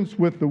accordance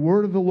with the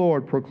word of the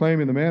Lord,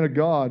 proclaiming the man of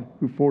God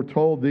who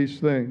foretold these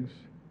things.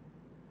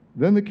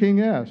 Then the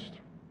king asked,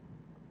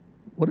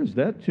 "What is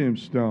that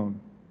tombstone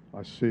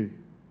I see?"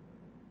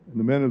 And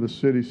the men of the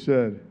city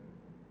said,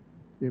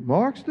 "It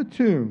marks the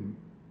tomb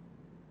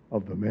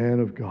of the man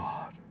of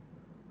God."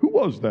 Who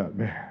was that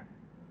man?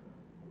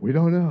 We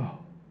don't know.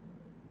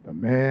 The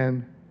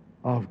man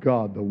of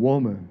God, the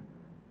woman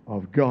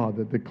of God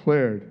that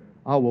declared,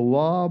 "I will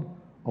lob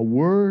a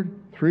word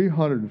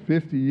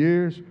 350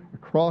 years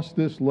across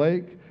this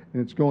lake,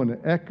 and it's going to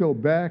echo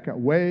back at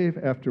wave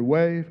after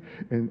wave."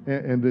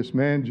 And this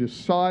man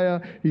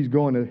Josiah, he's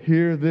going to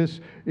hear this,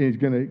 and he's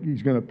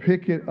going to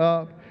pick it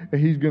up,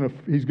 and he's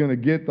going to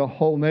get the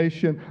whole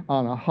nation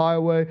on a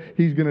highway.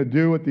 He's going to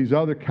do what these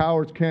other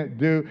cowards can't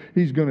do.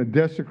 He's going to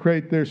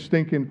desecrate their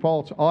stinking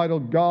false idol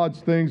gods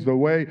things the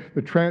way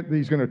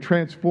he's going to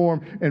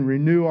transform and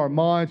renew our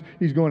minds.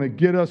 He's going to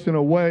get us in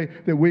a way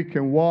that we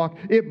can walk.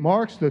 It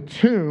marks the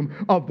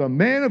tomb of the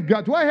man of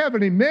God. Do I have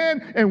any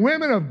men and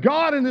women of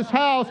God in this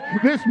house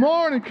this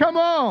morning? Come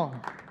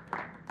on.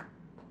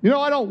 You know,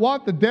 I don't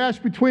want the dash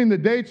between the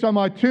dates on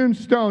my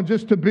tombstone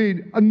just to be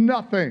a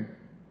nothing.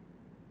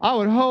 I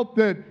would hope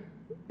that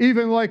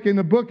even like in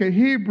the book of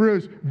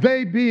Hebrews,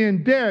 they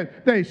being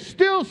dead, they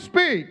still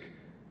speak.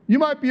 You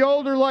might be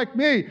older like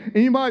me,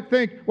 and you might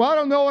think, well, I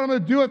don't know what I'm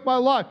going to do with my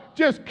life.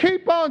 Just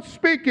keep on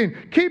speaking.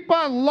 Keep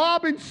on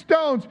lobbing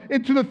stones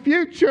into the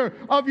future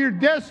of your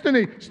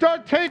destiny.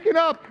 Start taking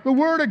up the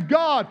Word of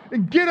God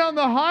and get on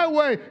the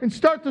highway and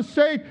start to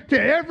say to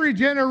every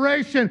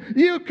generation,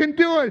 you can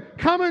do it.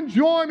 Come and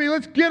join me.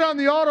 Let's get on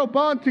the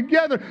Autobahn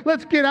together.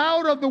 Let's get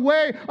out of the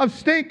way of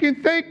stinking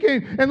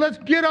thinking, and let's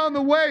get on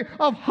the way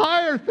of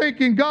higher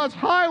thinking. God's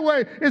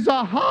highway is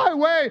a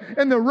highway,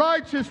 and the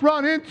righteous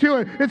run into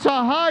it. It's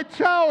a high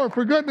tower,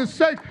 for goodness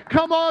sake.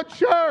 Come on,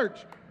 church.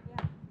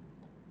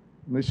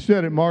 And they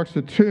said it marks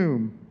the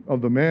tomb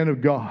of the man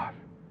of God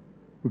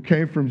who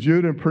came from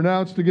Judah and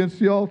pronounced against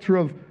the altar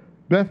of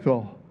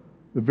Bethel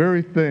the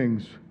very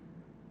things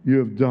you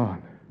have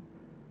done.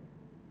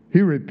 He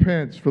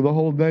repents for the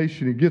whole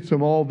nation. He gets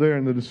them all there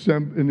in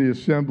the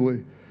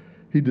assembly.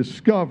 He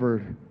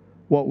discovered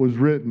what was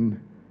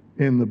written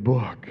in the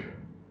book.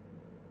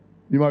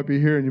 You might be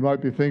here and you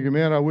might be thinking,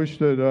 man, I wish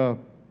that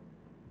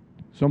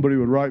somebody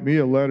would write me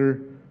a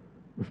letter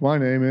with my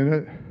name in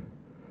it.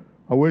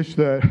 I wish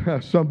that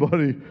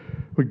somebody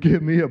would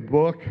give me a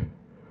book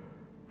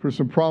for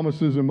some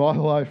promises in my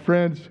life.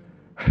 Friends,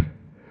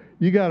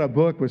 you got a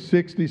book with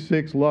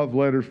 66 love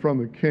letters from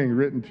the King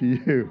written to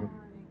you.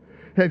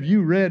 Have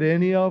you read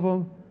any of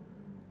them?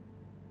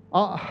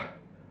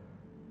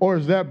 Or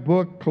is that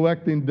book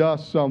collecting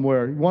dust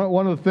somewhere?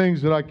 One of the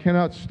things that I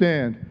cannot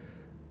stand,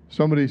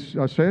 I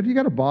say, have you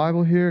got a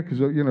Bible here? Because,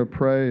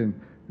 pray,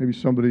 and maybe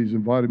somebody's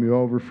invited me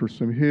over for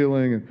some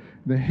healing, and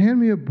they hand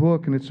me a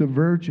book, and it's a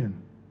virgin.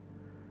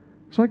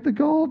 It's like the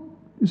gold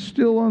is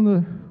still on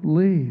the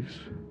leaves.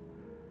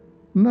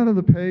 None of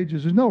the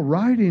pages, there's no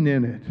writing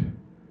in it.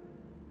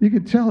 You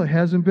can tell it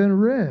hasn't been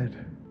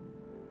read.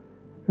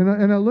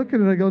 And I look at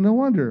it and I go, no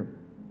wonder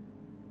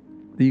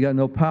that you got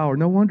no power.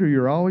 No wonder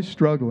you're always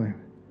struggling.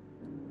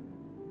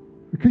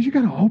 Because you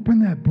got to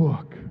open that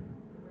book.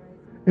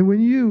 And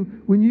when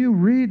you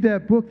read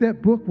that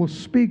book will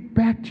speak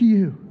back to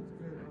you.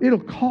 It'll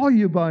call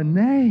you by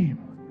name.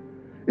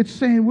 It's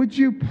saying, would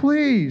you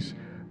please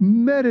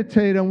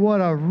meditate on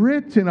what I've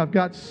written? I've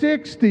got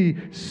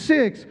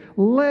 66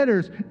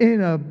 letters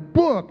in a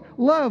book,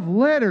 love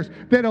letters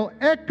that'll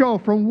echo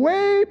from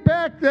way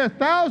back there,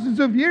 thousands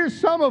of years,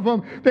 some of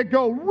them that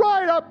go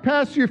right up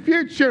past your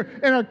future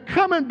and are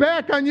coming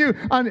back on you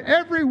on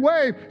every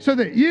wave so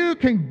that you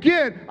can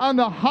get on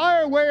the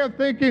higher way of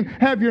thinking,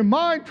 have your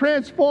mind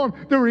transformed,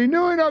 the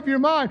renewing of your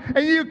mind,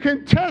 and you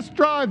can test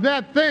drive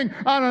that thing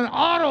on an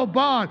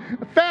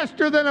Autobahn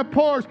faster than a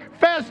Porsche,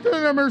 faster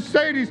than a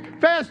Mercedes,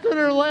 faster than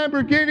a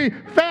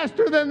Lamborghini,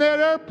 faster than that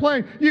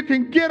airplane. You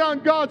can get on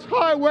God's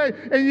highway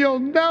and you'll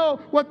know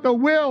what the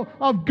will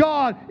of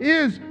God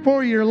is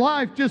for your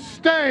life. Just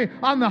stay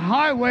on the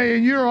highway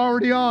and you're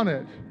already on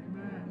it.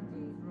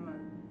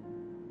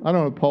 I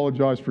don't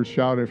apologize for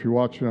shouting if you're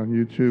watching on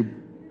YouTube.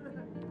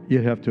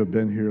 You have to have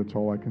been here, that's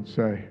all I can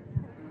say.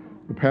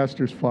 The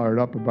pastor's fired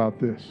up about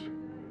this.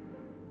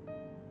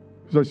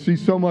 Because I see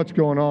so much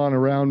going on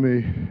around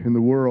me in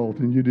the world,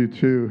 and you do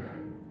too.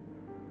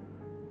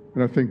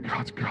 And I think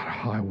God's got a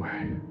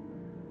highway.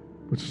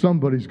 But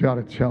somebody's got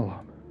to tell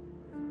him.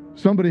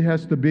 Somebody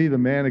has to be the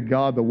man of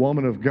God, the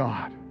woman of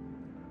God,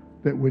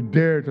 that would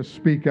dare to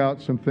speak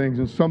out some things.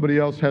 And somebody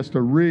else has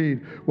to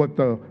read what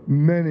the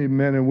many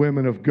men and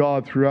women of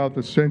God throughout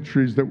the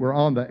centuries that were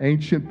on the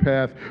ancient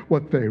path,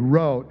 what they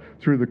wrote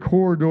through the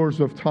corridors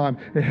of time.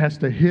 It has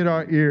to hit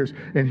our ears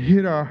and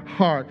hit our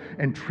heart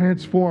and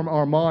transform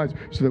our minds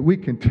so that we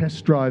can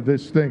test drive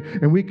this thing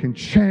and we can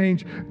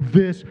change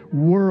this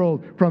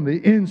world from the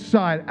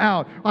inside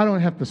out. I don't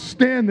have to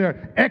stand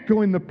there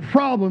echoing the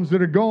problems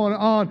that are going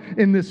on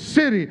in this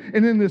city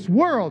and in this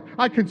world.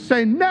 I can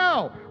say,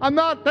 no,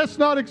 that's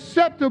not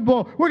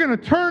acceptable. We're going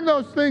to turn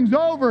those things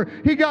over.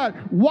 He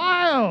got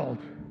wild.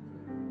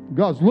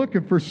 God's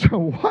looking for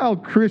some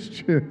wild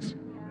Christians.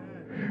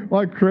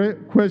 My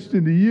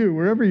question to you,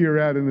 wherever you're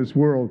at in this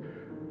world,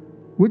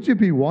 would you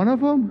be one of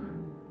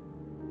them?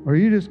 Or are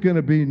you just going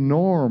to be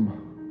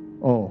norm?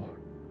 Oh,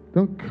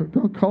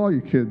 don't call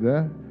your kid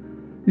that.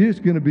 You're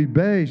just going to be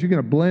beige. You're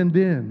going to blend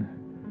in.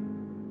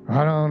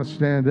 I don't want to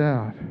stand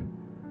out.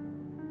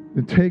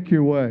 Then take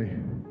your way.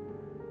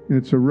 And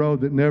it's a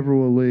road that never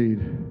will lead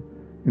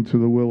into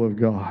the will of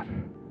God.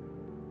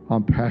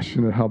 I'm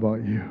passionate. How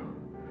about you?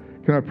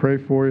 Can I pray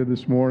for you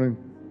this morning?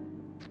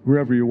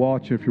 Wherever you're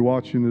watching, if you're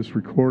watching this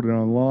recorded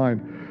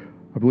online,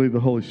 I believe the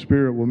Holy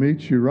Spirit will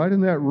meet you right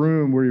in that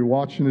room where you're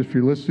watching. If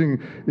you're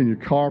listening in your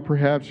car,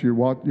 perhaps you're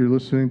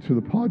listening to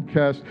the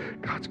podcast,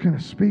 God's going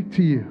to speak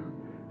to you.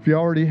 If He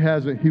already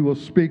hasn't, He will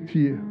speak to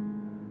you.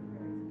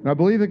 And I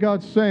believe that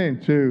God's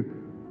saying to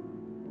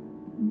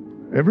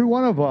every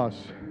one of us,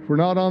 if we're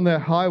not on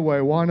that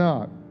highway, why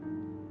not?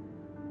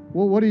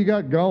 Well, what do you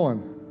got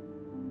going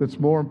that's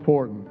more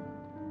important?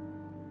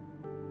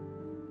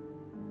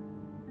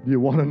 Do you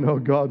want to know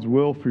God's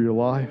will for your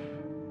life?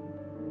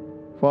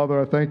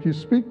 Father, I thank you.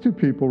 Speak to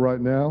people right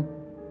now,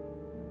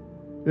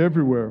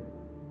 everywhere.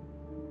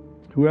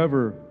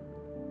 Whoever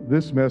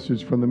this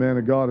message from the man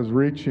of God is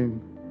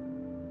reaching,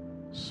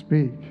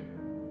 speak.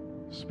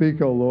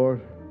 Speak, O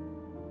Lord.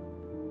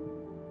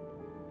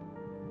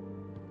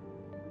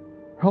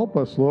 Help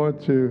us,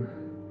 Lord, to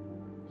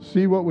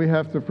see what we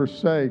have to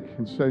forsake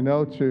and say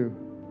no to.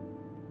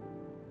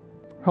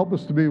 Help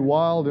us to be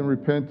wild and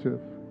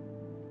repentive,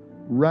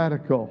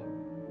 radical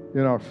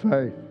in our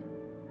faith,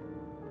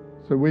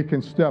 so we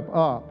can step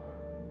up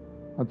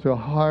onto a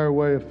higher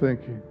way of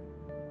thinking,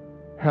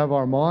 have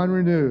our mind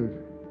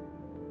renewed,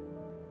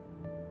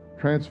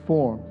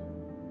 transformed,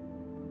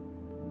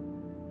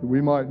 that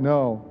we might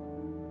know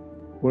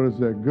what is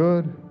that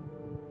good,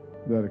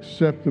 that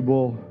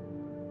acceptable,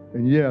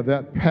 and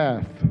that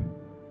path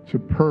to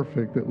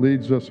perfect that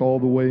leads us all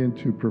the way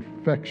into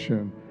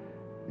perfection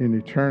in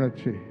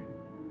eternity.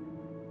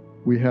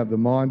 We have the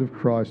mind of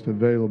Christ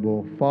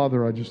available.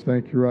 Father, I just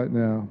thank you right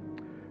now.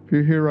 If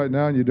you're here right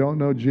now and you don't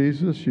know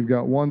Jesus, you've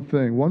got one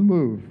thing, one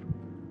move.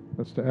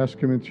 That's to ask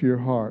Him into your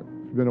heart.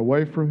 If you've been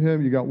away from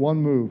Him, you got one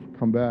move.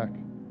 Come back.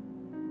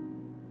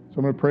 So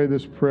I'm going to pray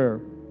this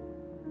prayer.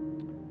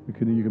 You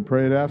can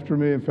pray it after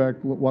me. In fact,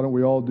 why don't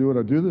we all do it?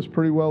 I do this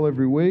pretty well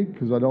every week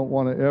because I don't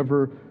want to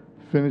ever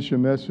finish a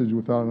message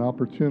without an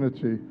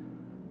opportunity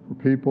for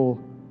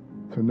people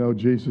to know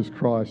Jesus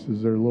Christ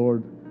as their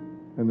Lord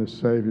and their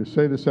Savior.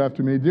 Say this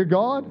after me. Dear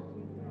God,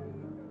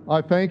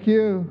 I thank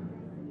you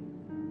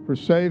for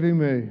saving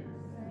me.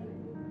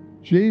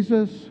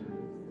 Jesus,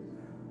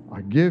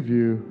 I give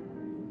you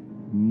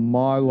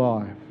my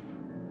life.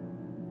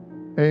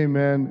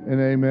 Amen and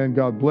amen.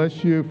 God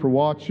bless you for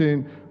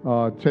watching.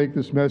 Take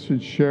this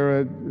message, share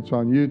it. It's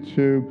on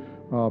YouTube.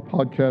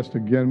 Podcast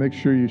again. Make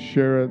sure you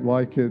share it,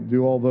 like it,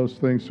 do all those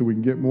things so we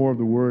can get more of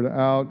the word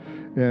out.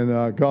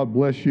 And God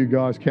bless you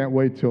guys. Can't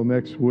wait till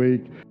next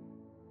week.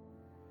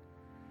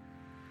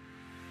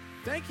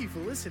 Thank you for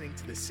listening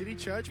to the City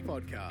Church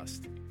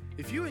Podcast.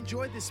 If you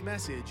enjoyed this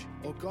message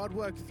or God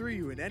worked through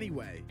you in any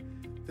way,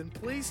 then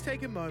please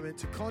take a moment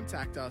to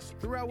contact us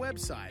through our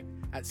website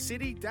at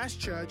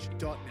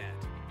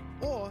city-church.net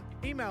or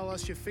email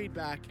us your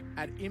feedback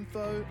at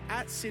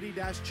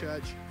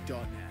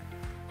info@city-church.net.